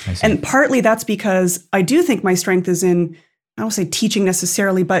course. And partly that's because I do think my strength is in, I don't say teaching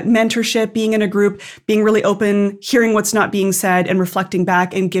necessarily, but mentorship, being in a group, being really open, hearing what's not being said and reflecting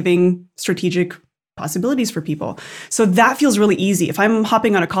back and giving strategic possibilities for people. So that feels really easy. If I'm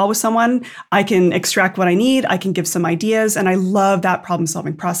hopping on a call with someone, I can extract what I need, I can give some ideas, and I love that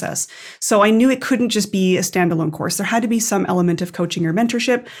problem-solving process. So I knew it couldn't just be a standalone course. There had to be some element of coaching or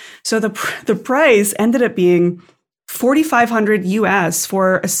mentorship. So the price ended up being $4,500 US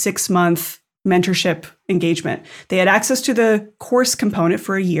for a 6-month mentorship engagement. They had access to the course component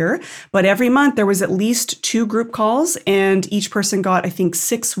for a year, but every month there was at least 2 group calls, and each person got, I think,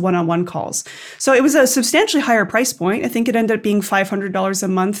 6 one-on-one calls. So it was a substantially higher price point. I think it ended up being $500 a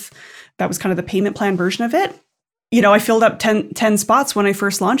month. That was kind of the payment plan version of it. You know, I filled up 10 spots when I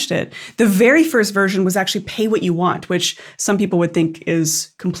first launched it. The very first version was actually pay what you want, which some people would think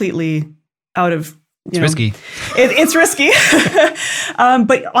is completely out of risky. It's risky.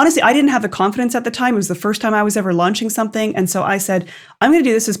 But honestly, I didn't have the confidence at the time. It was the first time I was ever launching something. And so I said, I'm going to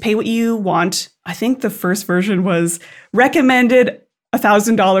do this as pay what you want. I think the first version was recommended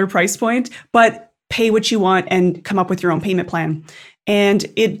 $1,000 price point, but pay what you want and come up with your own payment plan. And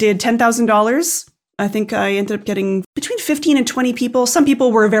it did $10,000. I think I ended up getting between 15 and 20 people. Some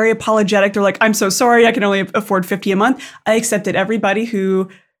people were very apologetic. They're like, I'm so sorry, I can only afford 50 a month. I accepted everybody who,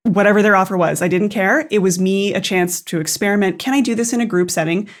 whatever their offer was, I didn't care. It was me a chance to experiment. Can I do this in a group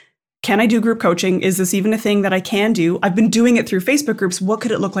setting? Can I do group coaching? Is this even a thing that I can do? I've been doing it through Facebook groups. What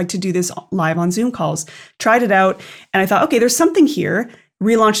could it look like to do this live on Zoom calls? Tried it out. And I thought, okay, there's something here.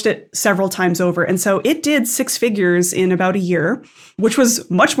 Relaunched it several times over. And so it did 6 figures in about a year, which was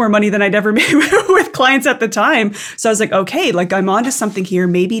much more money than I'd ever made with clients at the time. So I was like, okay, like I'm onto something here.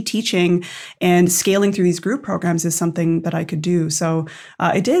 Maybe teaching and scaling through these group programs is something that I could do. So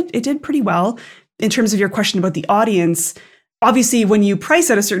it did pretty well. In terms of your question about the audience, obviously when you price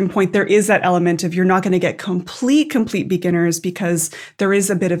at a certain point, there is that element of you're not going to get complete beginners, because there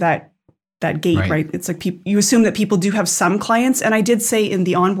is a bit of that gate, right? It's like you assume that people do have some clients. And I did say in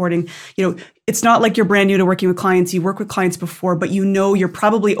the onboarding, it's not like you're brand new to working with clients. You work with clients before, but you're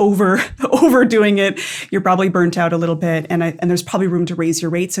probably overdoing it. You're probably burnt out a little bit. And there's probably room to raise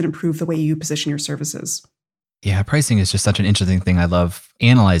your rates and improve the way you position your services. Yeah, pricing is just such an interesting thing. I love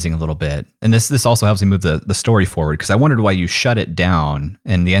analyzing a little bit. And this also helps me move the story forward, because I wondered why you shut it down.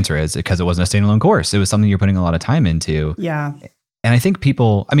 And the answer is because it wasn't a standalone course. It was something you're putting a lot of time into. Yeah. And I think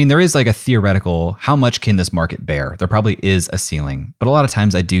there is like a theoretical, how much can this market bear? There probably is a ceiling. But a lot of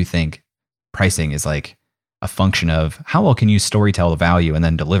times I do think pricing is like a function of how well can you storytell the value and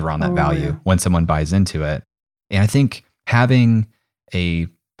then deliver on that value when someone buys into it. And I think having a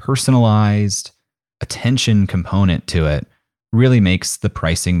personalized attention component to it really makes the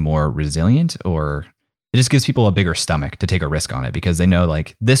pricing more resilient, or it just gives people a bigger stomach to take a risk on it, because they know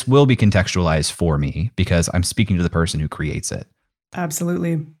like this will be contextualized for me because I'm speaking to the person who creates it.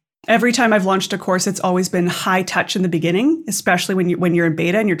 Absolutely. Every time I've launched a course, it's always been high touch in the beginning, especially when you're in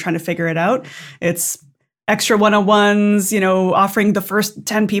beta and you're trying to figure it out. It's extra one-on-ones, offering the first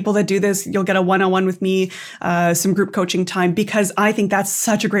 10 people that do this, you'll get a one-on-one with me, some group coaching time, because I think that's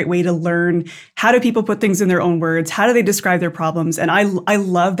such a great way to learn how do people put things in their own words? How do they describe their problems? And I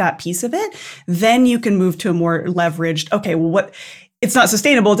love that piece of it. Then you can move to a more leveraged, okay, well, it's not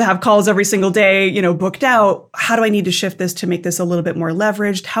sustainable to have calls every single day, booked out. How do I need to shift this to make this a little bit more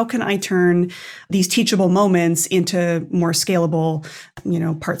leveraged? How can I turn these teachable moments into more scalable,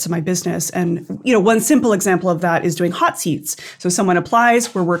 parts of my business? And, one simple example of that is doing hot seats. So someone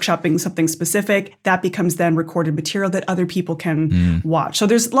applies, we're workshopping something specific, that becomes then recorded material that other people can watch. So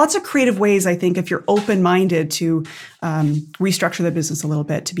there's lots of creative ways, I think, if you're open-minded to restructure the business a little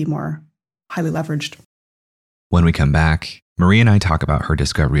bit to be more highly leveraged. When we come back, Marie and I talk about her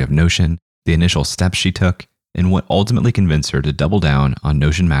discovery of Notion, the initial steps she took, and what ultimately convinced her to double down on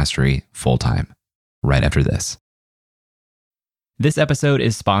Notion mastery full-time, right after this. This episode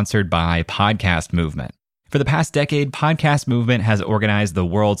is sponsored by Podcast Movement. For the past decade, Podcast Movement has organized the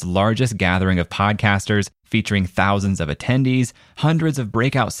world's largest gathering of podcasters, featuring thousands of attendees, hundreds of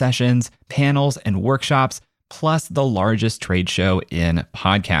breakout sessions, panels, and workshops, plus the largest trade show in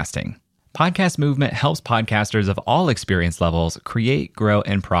podcasting. Podcast Movement helps podcasters of all experience levels create, grow,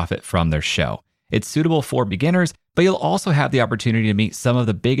 and profit from their show. It's suitable for beginners, but you'll also have the opportunity to meet some of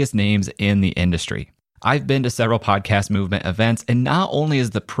the biggest names in the industry. I've been to several Podcast Movement events, and not only is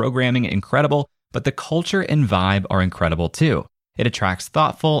the programming incredible, but the culture and vibe are incredible too. It attracts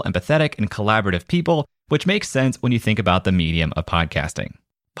thoughtful, empathetic, and collaborative people, which makes sense when you think about the medium of podcasting.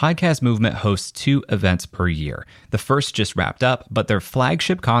 Podcast Movement hosts 2 events per year. The first just wrapped up, but their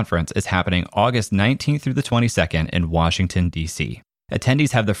flagship conference is happening August 19th through the 22nd in Washington, D.C.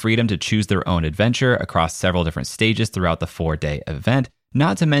 Attendees have the freedom to choose their own adventure across several different stages throughout the 4-day event,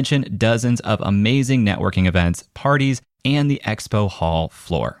 not to mention dozens of amazing networking events, parties, and the expo hall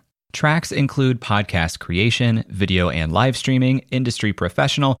floor. Tracks include podcast creation, video and live streaming, industry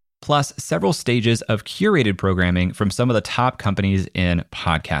professional, plus several stages of curated programming from some of the top companies in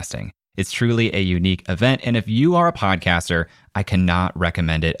podcasting. It's truly a unique event, and if you are a podcaster, I cannot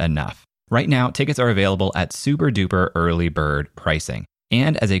recommend it enough. Right now, tickets are available at super duper early bird pricing.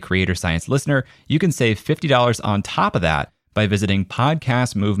 And as a Creator Science listener, you can save $50 on top of that by visiting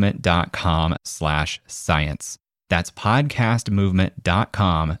podcastmovement.com/science. That's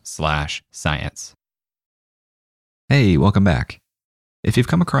podcastmovement.com/science. Hey, welcome back. If you've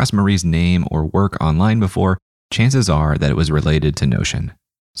come across Marie's name or work online before, chances are that it was related to Notion.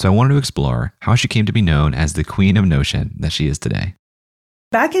 So I wanted to explore how she came to be known as the Queen of Notion that she is today.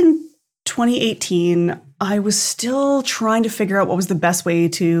 Back in 2018, I was still trying to figure out what was the best way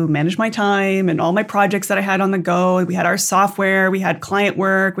to manage my time and all my projects that I had on the go. We had our software, we had client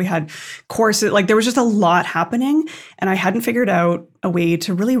work, we had courses, there was just a lot happening. And I hadn't figured out a way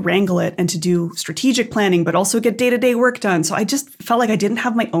to really wrangle it and to do strategic planning, but also get day-to-day work done. So I just felt like I didn't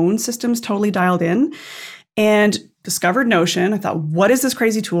have my own systems totally dialed in, and discovered Notion. I thought, what is this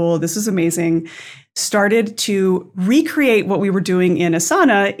crazy tool? This is amazing. Started to recreate what we were doing in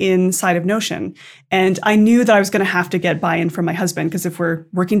Asana inside of Notion. And I knew that I was going to have to get buy-in from my husband, because if we're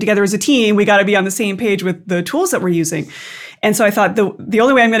working together as a team, we got to be on the same page with the tools that we're using. And so I thought the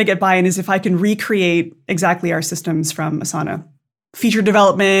only way I'm going to get buy-in is if I can recreate exactly our systems from Asana. Feature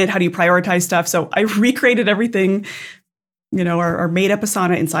development, how do you prioritize stuff? So I recreated everything, our made up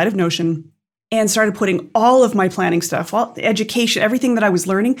Asana inside of Notion, and started putting all of my planning stuff, all the education, everything that I was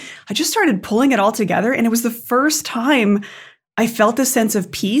learning. I just started pulling it all together. And it was the first time I felt this sense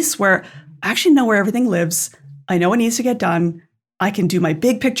of peace where I actually know where everything lives. I know what needs to get done. I can do my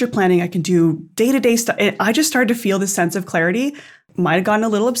big picture planning. I can do day-to-day stuff. And I just started to feel this sense of clarity. Might have gotten a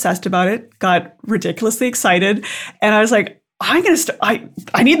little obsessed about it, got ridiculously excited. And I was like, I'm going to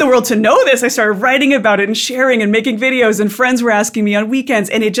I need the world to know this. I started writing about it and sharing and making videos, and friends were asking me on weekends,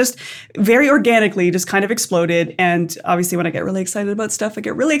 and it just very organically just kind of exploded. And obviously when I get really excited about stuff, I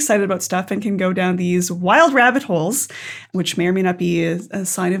get really excited about stuff and can go down these wild rabbit holes, which may or may not be a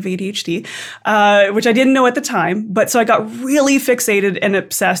sign of ADHD, which I didn't know at the time. But so I got really fixated and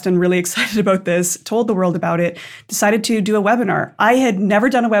obsessed and really excited about this, told the world about it, decided to do a webinar. I had never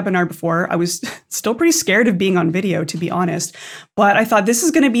done a webinar before. I was still pretty scared of being on video, to be honest. But I thought this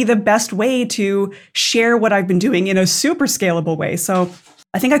is going to be the best way to share what I've been doing in a super scalable way. So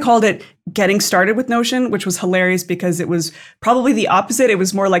I think I called it Getting Started with Notion, which was hilarious because it was probably the opposite. It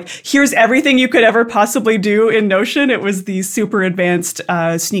was more like, here's everything you could ever possibly do in Notion. It was the super advanced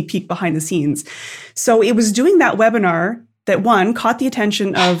sneak peek behind the scenes. So it was doing that webinar that, one, caught the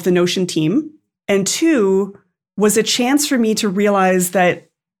attention of the Notion team, and two, was a chance for me to realize that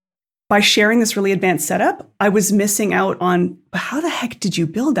by sharing this really advanced setup, I was missing out on, how the heck did you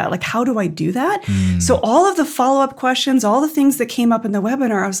build that? Like, how do I do that? So all of the follow-up questions, all the things that came up in the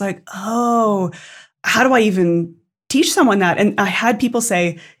webinar, I was like, oh, how do I even teach someone that? And I had people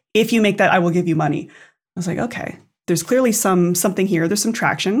say, if you make that, I will give you money. I was like, okay, there's clearly something here. There's some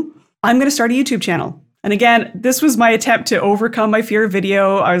traction. I'm going to start a YouTube channel. And again, this was my attempt to overcome my fear of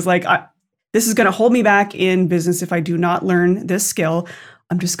video. I was like, this is going to hold me back in business if I do not learn this skill.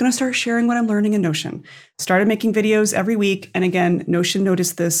 I'm just going to start sharing what I'm learning in Notion. Started making videos every week. And again, Notion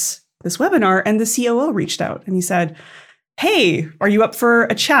noticed this webinar, and the COO reached out and he said, hey, are you up for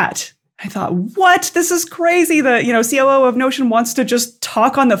a chat? I thought, what? This is crazy. The COO of Notion wants to just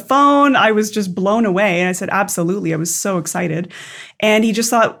talk on the phone. I was just blown away. And I said, absolutely. I was so excited. And he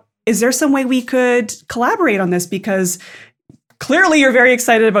just thought, is there some way we could collaborate on this? Because clearly you're very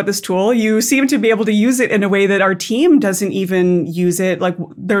excited about this tool. You seem to be able to use it in a way that our team doesn't even use it. Like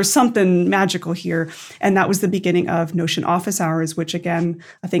there's something magical here. And that was the beginning of Notion office hours, which again,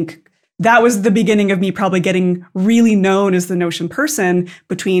 I think that was the beginning of me probably getting really known as the Notion person.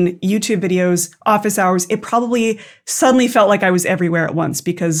 Between YouTube videos, office hours, it probably suddenly felt like I was everywhere at once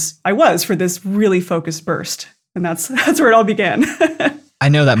because I was for this really focused burst. And that's where it all began. I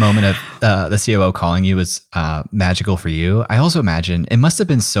know that moment of the COO calling you was magical for you. I also imagine it must have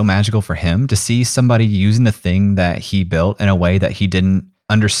been so magical for him to see somebody using the thing that he built in a way that he didn't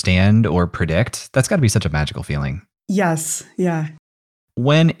understand or predict. That's got to be such a magical feeling. Yes. Yeah.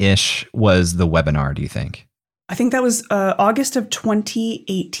 When-ish was the webinar, do you think? I think that was August of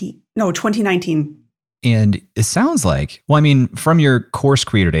 2019. And it sounds like, well, I mean, from your course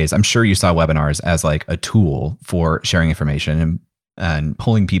creator days, I'm sure you saw webinars as like a tool for sharing information and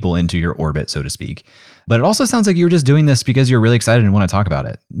pulling people into your orbit, so to speak. But it also sounds like you were just doing this because you're really excited and want to talk about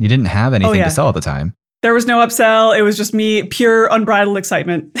it. You didn't have anything to sell at the time. There was no upsell. It was just me, pure unbridled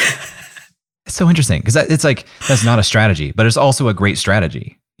excitement. It's so interesting because it's like, that's not a strategy, but it's also a great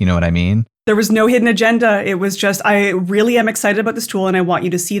strategy. You know what I mean? There was no hidden agenda. It was just, I really am excited about this tool and I want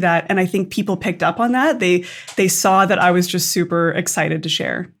you to see that. And I think people picked up on that. They saw that I was just super excited to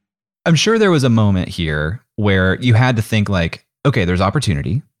share. I'm sure there was a moment here where you had to think like, okay, there's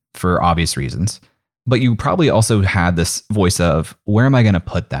opportunity for obvious reasons, but you probably also had this voice of, where am I going to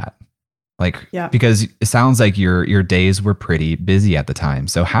put that? Like, because it sounds like your days were pretty busy at the time.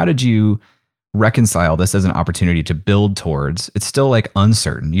 So how did you reconcile this as an opportunity to build towards? It's still like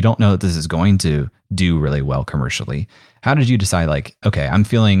uncertain. You don't know that this is going to do really well commercially. How did you decide like, okay, I'm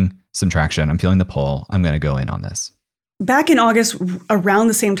feeling some traction. I'm feeling the pull. I'm going to go in on this. Back in August, around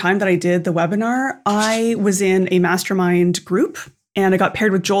the same time that I did the webinar, I was in a mastermind group and I got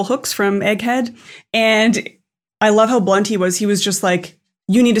paired with Joel Hooks from Egghead. And I love how blunt he was. He was just like,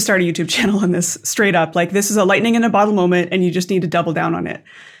 you need to start a YouTube channel on this straight up. Like this is a lightning in a bottle moment and you just need to double down on it.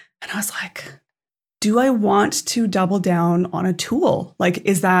 And I was like, do I want to double down on a tool? Like,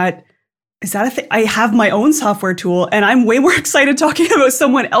 is that a thing? I have my own software tool and I'm way more excited talking about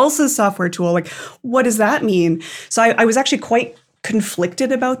someone else's software tool. Like, what does that mean? So I was actually quite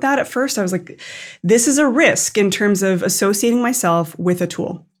conflicted about that at first. I was like, this is a risk in terms of associating myself with a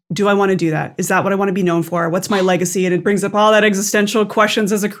tool. Do I want to do that? Is that what I want to be known for? What's my legacy? And it brings up all that existential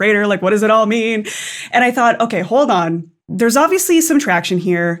questions as a creator. Like, what does it all mean? And I thought, okay, hold on. There's obviously some traction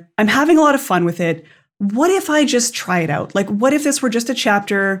here. I'm having a lot of fun with it. What if I just try it out? Like, what if this were just a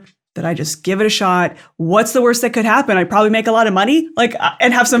chapter that I just give it a shot? What's the worst that could happen? I'd probably make a lot of money, like,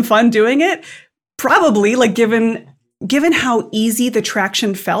 and have some fun doing it. Probably, like, given how easy the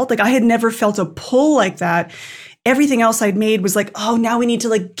traction felt, like I had never felt a pull like that. Everything else I'd made was like, oh, now we need to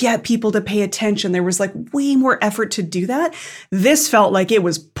like get people to pay attention. There was like way more effort to do that. This felt like it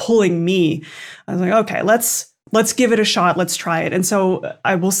was pulling me. I was like, okay, let's give it a shot. Let's try it. And so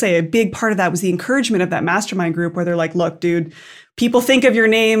I will say a big part of that was the encouragement of that mastermind group where they're like, look, dude, people think of your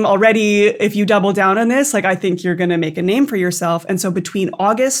name already. If you double down on this, like, I think you're going to make a name for yourself. And so between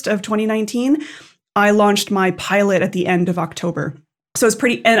August of 2019, I launched my pilot at the end of October. So it's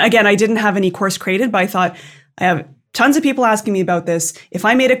pretty, and again, I didn't have any course created, but I thought I have tons of people asking me about this. If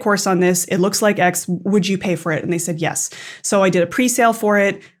I made a course on this, it looks like X, would you pay for it? And they said, yes. So I did a pre-sale for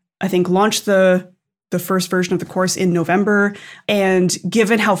it. I think launched the first version of the course in November. And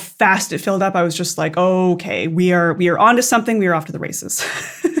given how fast it filled up, I was just like, oh, okay, we are onto something. We are off to the races.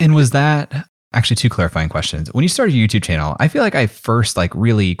 And was that actually two clarifying questions? When you started your YouTube channel, I feel like I first like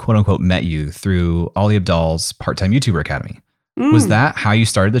really quote unquote met you through Ali Abdal's Part-Time YouTuber Academy. Was that how you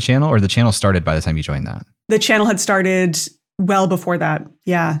started the channel, or the channel started by the time you joined that? The channel had started well before that.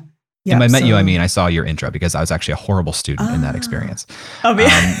 Yeah. And by met you, I mean, I saw your intro because I was actually a horrible student in that experience. Oh,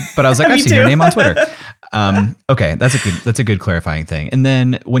 yeah. But I was like, I've seen your name on Twitter. Okay, that's a good clarifying thing. And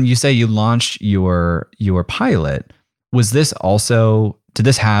then when you say you launched your pilot, was this also, did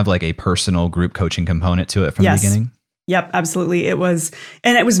this have like a personal group coaching component to it from the beginning? Yep, absolutely. It was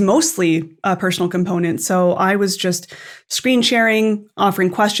mostly a personal component. So I was just screen sharing, offering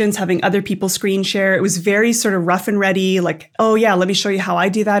questions, having other people screen share. It was very sort of rough and ready, like, oh yeah, let me show you how I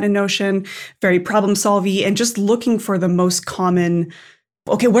do that in Notion, very problem solvy, and just looking for the most common,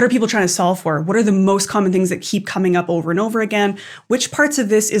 okay, what are people trying to solve for? What are the most common things that keep coming up over and over again? Which parts of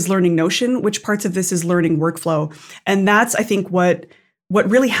this is learning Notion? Which parts of this is learning workflow? And that's, I think, what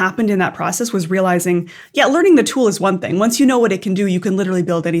really happened in that process was realizing, yeah, learning the tool is one thing. Once you know what it can do, you can literally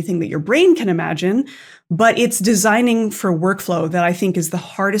build anything that your brain can imagine. But it's designing for workflow that I think is the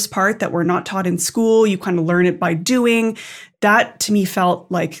hardest part that we're not taught in school. You kind of learn it by doing. That to me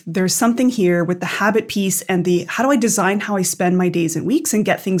felt like there's something here with the habit piece and the how do I design how I spend my days and weeks and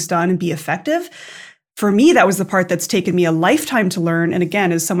get things done and be effective. For me, that was the part that's taken me a lifetime to learn. And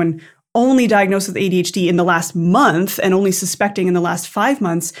again, as someone only diagnosed with ADHD in the last month and only suspecting in the last 5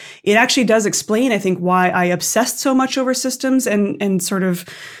 months, it actually does explain, I think, why I obsessed so much over systems and sort of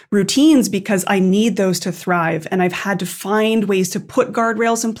routines, because I need those to thrive. And I've had to find ways to put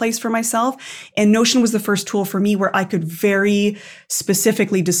guardrails in place for myself. And Notion was the first tool for me where I could very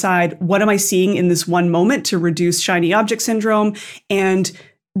specifically decide, what am I seeing in this one moment to reduce shiny object syndrome, and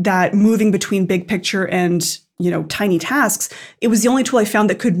that moving between big picture and tiny tasks. It was the only tool I found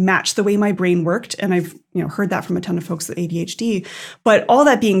that could match the way my brain worked. And I've, heard that from a ton of folks with ADHD. But all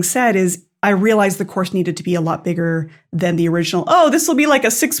that being said is I realized the course needed to be a lot bigger than the original. Oh, this will be like a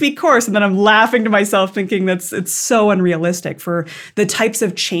 6-week course. And then I'm laughing to myself thinking it's so unrealistic for the types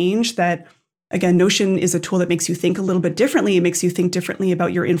of change that, again, Notion is a tool that makes you think a little bit differently. It makes you think differently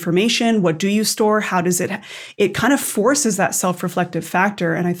about your information. What do you store? How does it kind of forces that self-reflective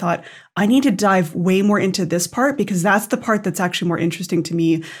factor. And I thought, I need to dive way more into this part, because that's the part that's actually more interesting to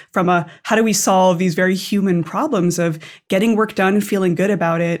me from how do we solve these very human problems of getting work done and feeling good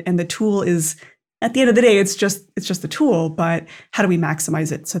about it. And the tool is, at the end of the day, it's just a tool, but how do we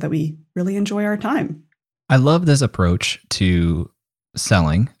maximize it so that we really enjoy our time? I love this approach to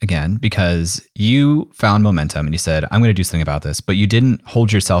selling, again, because you found momentum and you said, I'm going to do something about this, but you didn't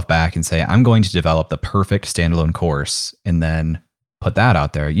hold yourself back and say, I'm going to develop the perfect standalone course and then put that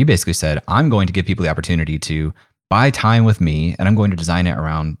out there. You basically said, I'm going to give people the opportunity to buy time with me and I'm going to design it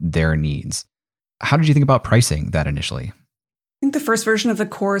around their needs. How did you think about pricing that initially? I think the first version of the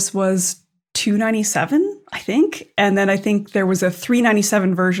course was $297, I think. And then I think there was a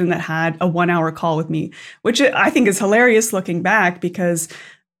 $397 version that had a 1-hour call with me, which I think is hilarious looking back, because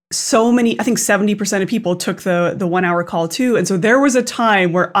so many, I think 70% of people took the 1-hour call too. And so there was a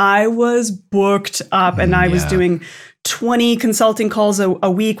time where I was booked up and I was doing 20 consulting calls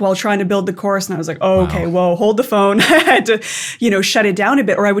a week while trying to build the course. And I was like, oh, okay, whoa, hold the phone. I had to, shut it down a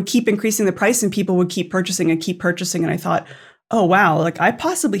bit, or I would keep increasing the price and people would keep purchasing. And I thought, oh, wow, like I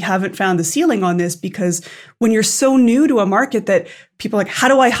possibly haven't found the ceiling on this, because when you're so new to a market that people are like, how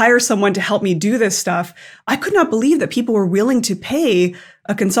do I hire someone to help me do this stuff? I could not believe that people were willing to pay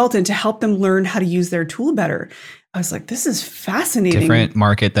a consultant to help them learn how to use their tool better. I was like, this is fascinating. Different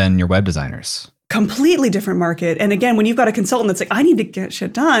market than your web designers. Completely different market. And again, when you've got a consultant that's like, I need to get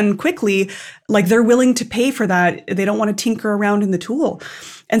shit done quickly, like they're willing to pay for that. They don't want to tinker around in the tool.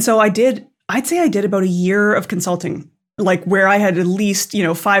 And so I'd say I did about a year of consulting, like where I had at least,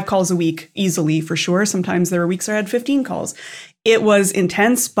 5 calls a week easily, for sure. Sometimes there were weeks I had 15 calls. It was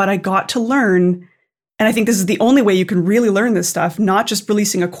intense, but I got to learn. And I think this is the only way you can really learn this stuff, not just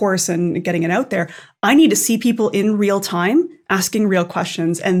releasing a course and getting it out there. I need to see people in real time asking real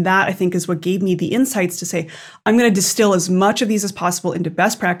questions. And that, I think, is what gave me the insights to say, I'm going to distill as much of these as possible into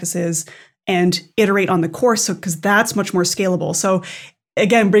best practices and iterate on the course, because that's much more scalable. So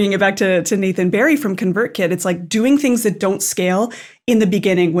again, bringing it back to Nathan Barry from ConvertKit, it's like doing things that don't scale in the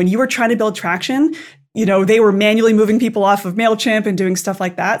beginning. When you were trying to build traction, they were manually moving people off of MailChimp and doing stuff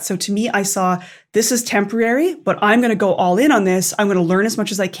like that. So to me, I saw this is temporary, but I'm going to go all in on this. I'm going to learn as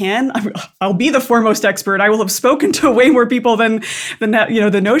much as I can. I'll be the foremost expert. I will have spoken to way more people than that,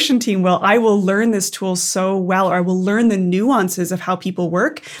 the Notion team will. I will learn this tool so well, or I will learn the nuances of how people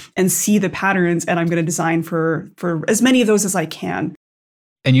work and see the patterns. And I'm going to design for as many of those as I can.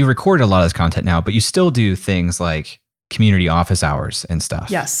 And you record a lot of this content now, but you still do things like community office hours and stuff.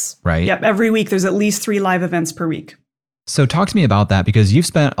 Yes. Right? Yep. Every week, there's at least 3 live events per week. So talk to me about that, because you've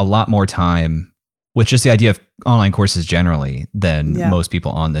spent a lot more time with just the idea of online courses generally than most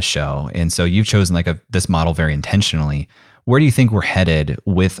people on this show. And so you've chosen this model very intentionally. Where do you think we're headed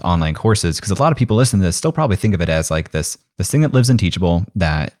with online courses? Because a lot of people listening to this still probably think of it as like this thing that lives in Teachable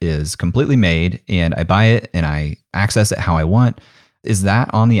that is completely made, and I buy it and I access it how I want. Is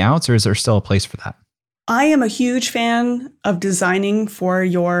that on the outs, or is there still a place for that? I am a huge fan of designing for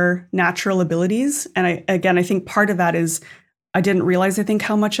your natural abilities. And I think part of that is I didn't realize, I think,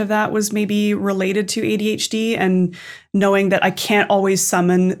 how much of that was maybe related to ADHD and knowing that I can't always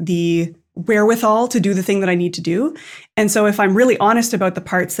summon the wherewithal to do the thing that I need to do. And so if I'm really honest about the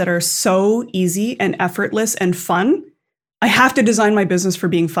parts that are so easy and effortless and fun, I have to design my business for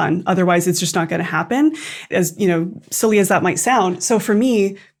being fun. Otherwise, it's just not going to happen, as silly as that might sound. So for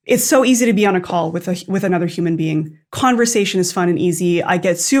me, it's so easy to be on a call with another human being. Conversation is fun and easy. I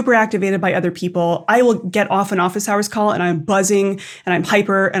get super activated by other people. I will get off an office hours call and I'm buzzing and I'm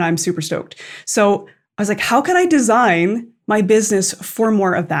hyper and I'm super stoked. So I was like, how can I design my business for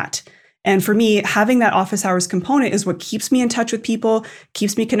more of that? And for me, having that office hours component is what keeps me in touch with people,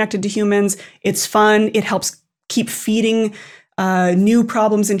 keeps me connected to humans. It's fun. It helps keep feeding new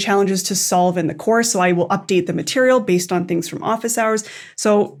problems and challenges to solve in the course. So I will update the material based on things from office hours.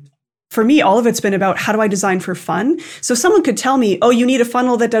 So for me, all of it's been about how do I design for fun? So someone could tell me, oh, you need a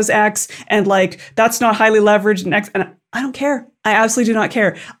funnel that does X and that's not highly leveraged and X. And I don't care. I absolutely do not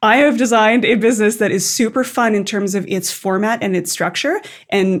care. I have designed a business that is super fun in terms of its format and its structure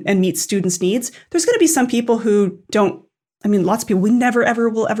and meets students' needs. There's going to be some people who don't. Lots of people we never, ever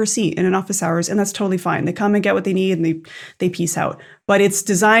will ever see in an office hours, and that's totally fine. They come and get what they need and they peace out. But it's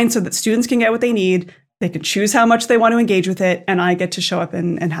designed so that students can get what they need. They can choose how much they want to engage with it, and I get to show up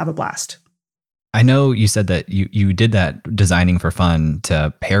and have a blast. I know you said that you did that designing for fun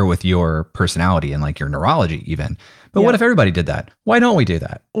to pair with your personality and your neurology even. But what if everybody did that? Why don't we do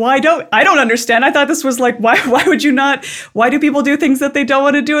that? I don't understand. I thought this was why would you not? Why do people do things that they don't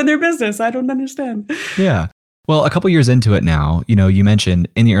want to do in their business? I don't understand. Yeah. Well, a couple years into it now, you mentioned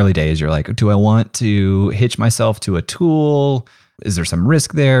in the early days, you're like, do I want to hitch myself to a tool? Is there some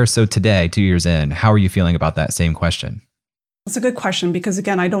risk there? So today, 2 years in, how are you feeling about that same question? That's a good question because,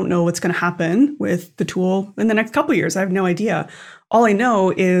 again, I don't know what's going to happen with the tool in the next couple of years. I have no idea. All I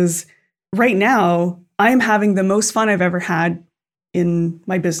know is right now, I'm having the most fun I've ever had in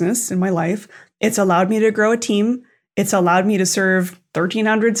my business, in my life. It's allowed me to grow a team. It's allowed me to serve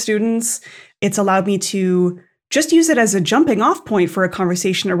 1,300 students. It's allowed me to just use it as a jumping off point for a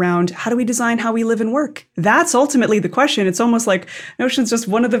conversation around how do we design how we live and work? That's ultimately the question. It's almost like Notion's just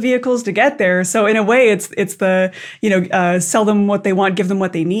one of the vehicles to get there. So in a way, it's the, sell them what they want, give them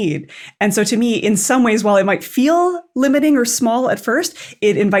what they need. And so to me, in some ways, while it might feel limiting or small at first,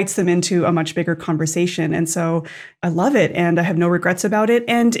 it invites them into a much bigger conversation. And so I love it and I have no regrets about it.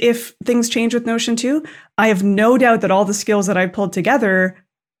 And if things change with Notion too, I have no doubt that all the skills that I've pulled together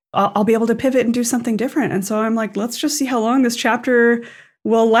I'll be able to pivot and do something different. And so I'm like, let's just see how long this chapter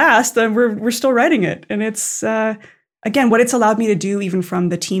will last. And we're still writing it. And it's, again, what it's allowed me to do, even from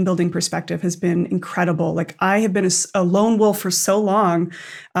the team building perspective, has been incredible. I have been a lone wolf for so long.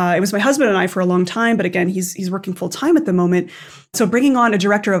 It was my husband and I for a long time. But again, he's working full time at the moment. So bringing on a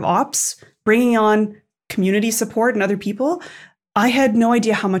director of ops, bringing on community support and other people, I had no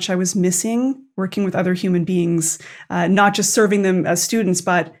idea how much I was missing working with other human beings, not just serving them as students,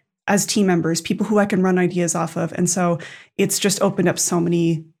 but as team members, people who I can run ideas off of. And so it's just opened up so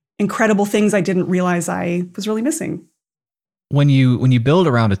many incredible things I didn't realize I was really missing. When you build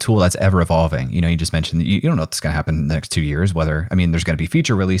around a tool that's ever evolving, you just mentioned that you don't know what's going to happen in the next 2 years, there's going to be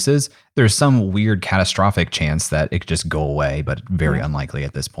feature releases. There's some weird catastrophic chance that it could just go away, but very unlikely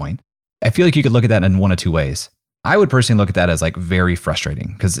at this point. I feel like you could look at that in one of two ways. I would personally look at that as very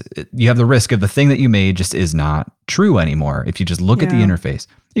frustrating because you have the risk of the thing that you made just is not true anymore. If you just look at the interface,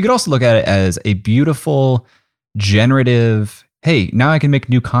 you could also look at it as a beautiful, generative, hey, now I can make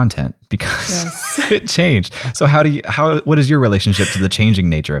new content because it changed. So what is your relationship to the changing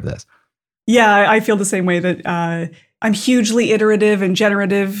nature of this? Yeah, I feel the same way that I'm hugely iterative and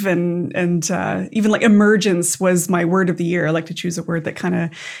generative and even emergence was my word of the year. I like to choose a word that kind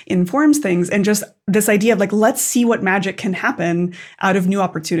of informs things and just this idea of let's see what magic can happen out of new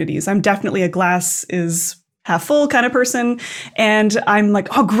opportunities. I'm definitely a glass is half full kind of person. And I'm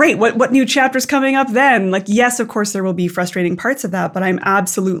like, oh, great. What new chapter's coming up then? Yes, of course, there will be frustrating parts of that, but I'm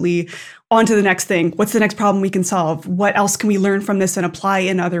absolutely on to the next thing. What's the next problem we can solve? What else can we learn from this and apply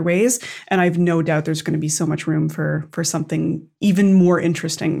in other ways? And I have no doubt there's going to be so much room for something even more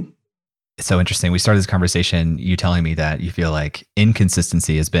interesting. It's so interesting. We started this conversation, you telling me that you feel like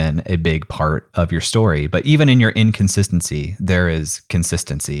inconsistency has been a big part of your story, but even in your inconsistency, there is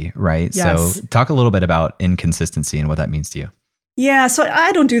consistency, right? Yes. So talk a little bit about inconsistency and what that means to you. Yeah, so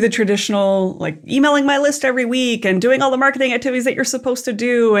I don't do the traditional emailing my list every week and doing all the marketing activities that you're supposed to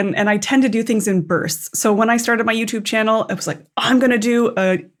do. And I tend to do things in bursts. So when I started my YouTube channel, I was like, I'm going to do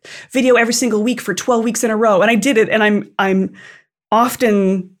a video every single week for 12 weeks in a row. And I did it. And I'm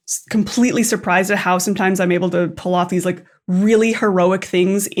often completely surprised at how sometimes I'm able to pull off these like really heroic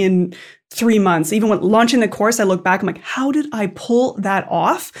things in 3 months. Even when launching the course, I look back, I'm like, how did I pull that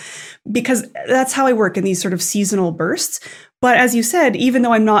off? Because that's how I work in these sort of seasonal bursts. But as you said, even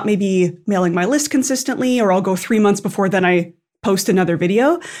though I'm not maybe mailing my list consistently, or I'll go 3 months before then I post another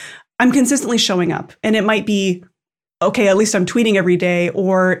video, I'm consistently showing up. And it might be, okay, at least I'm tweeting every day,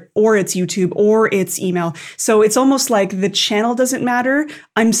 or it's YouTube, or it's email. So it's almost like the channel doesn't matter.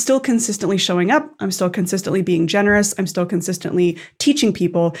 I'm still consistently showing up. I'm still consistently being generous. I'm still consistently teaching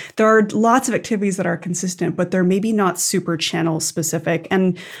people. There are lots of activities that are consistent, but they're maybe not super channel specific.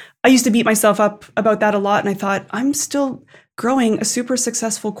 And I used to beat myself up about that a lot. And I thought, I'm still growing a super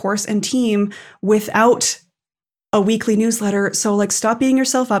successful course and team without a weekly newsletter. So like, stop beating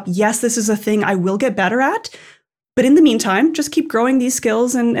yourself up. Yes, this is a thing I will get better at. But in the meantime, just keep growing these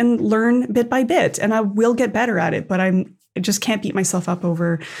skills and learn bit by bit, and I will get better at it. But I just can't beat myself up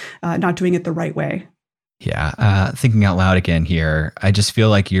over not doing it the right way. Yeah. Thinking out loud again here, I just feel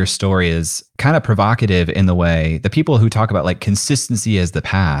like your story is kind of provocative in the way the people who talk about like consistency as the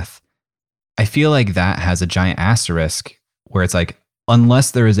path, I feel like that has a giant asterisk where it's like,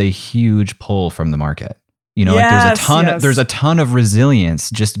 unless there is a huge pull from the market. You know, yes, like there's a ton of resilience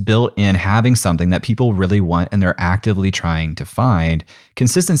just built in having something that people really want and they're actively trying to find.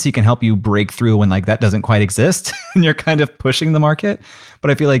 Consistency can help you break through when like that doesn't quite exist and you're kind of pushing the market.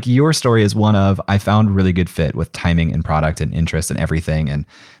 But I feel like your story is one of, I found really good fit with timing and product and interest and everything. And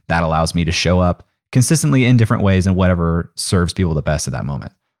that allows me to show up consistently in different ways and whatever serves people the best at that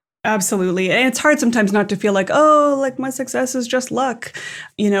moment. Absolutely. And it's hard sometimes not to feel like, oh, like my success is just luck,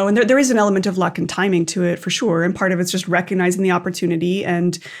 you know, and there is an element of luck and timing to it for sure. And part of it's just recognizing the opportunity.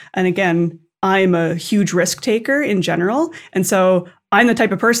 And again, I'm a huge risk taker in general. And so I'm the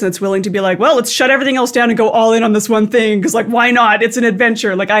type of person that's willing to be like, well, let's shut everything else down and go all in on this one thing. Because like, why not? It's an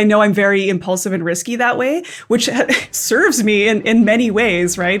adventure. Like, I know I'm very impulsive and risky that way, which serves me in many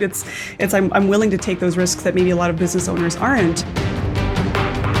ways, right? I'm willing to take those risks that maybe a lot of business owners aren't.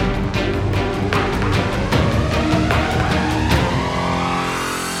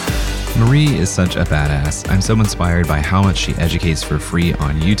 Marie is such a badass. I'm so inspired by how much she educates for free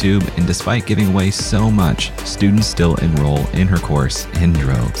on YouTube, and despite giving away so much, students still enroll in her course in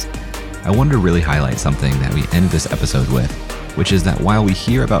droves. I wanted to really highlight something that we ended this episode with, which is that while we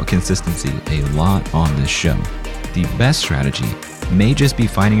hear about consistency a lot on this show, the best strategy may just be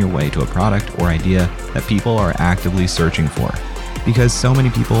finding your way to a product or idea that people are actively searching for. Because so many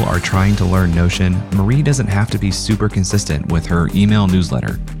people are trying to learn Notion, Marie doesn't have to be super consistent with her email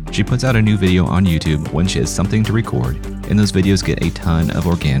newsletter. She puts out a new video on YouTube when she has something to record, and those videos get a ton of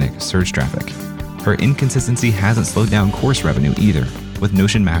organic search traffic. Her inconsistency hasn't slowed down course revenue either, with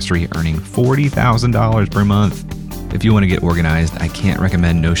Notion Mastery earning $40,000 per month. If you want to get organized, I can't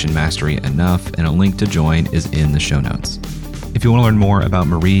recommend Notion Mastery enough, and a link to join is in the show notes. If you want to learn more about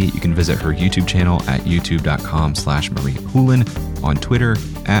Marie, you can visit her YouTube channel at youtube.com/Marie Poulin, on Twitter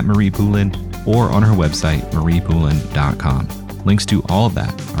 @Marie Poulin, or on her website, mariepoulin.com. Links to all of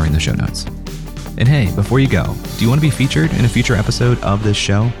that are in the show notes. And hey, before you go, do you want to be featured in a future episode of this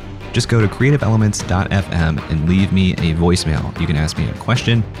show? Just go to creativeelements.fm and leave me a voicemail. You can ask me a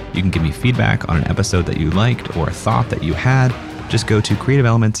question, you can give me feedback on an episode that you liked or a thought that you had. Just go to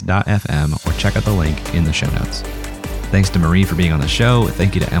creativeelements.fm or check out the link in the show notes. Thanks to Marie for being on the show.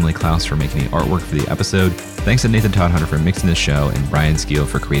 Thank you to Emily Klaus for making the artwork for the episode. Thanks to Nathan Todd Hunter for mixing the show, and Brian Skeel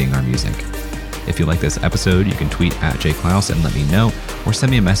for creating our music. If you like this episode, you can tweet @JKlaus and let me know, or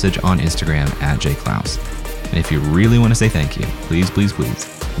send me a message on Instagram @JKlaus. And if you really want to say thank you, please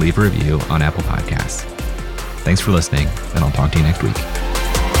leave a review on Apple Podcasts. Thanks for listening, and I'll talk to you next week.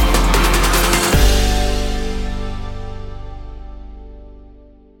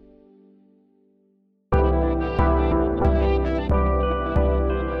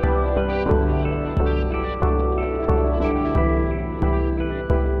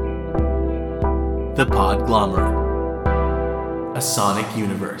 The Podglomerate, a sonic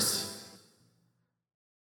universe.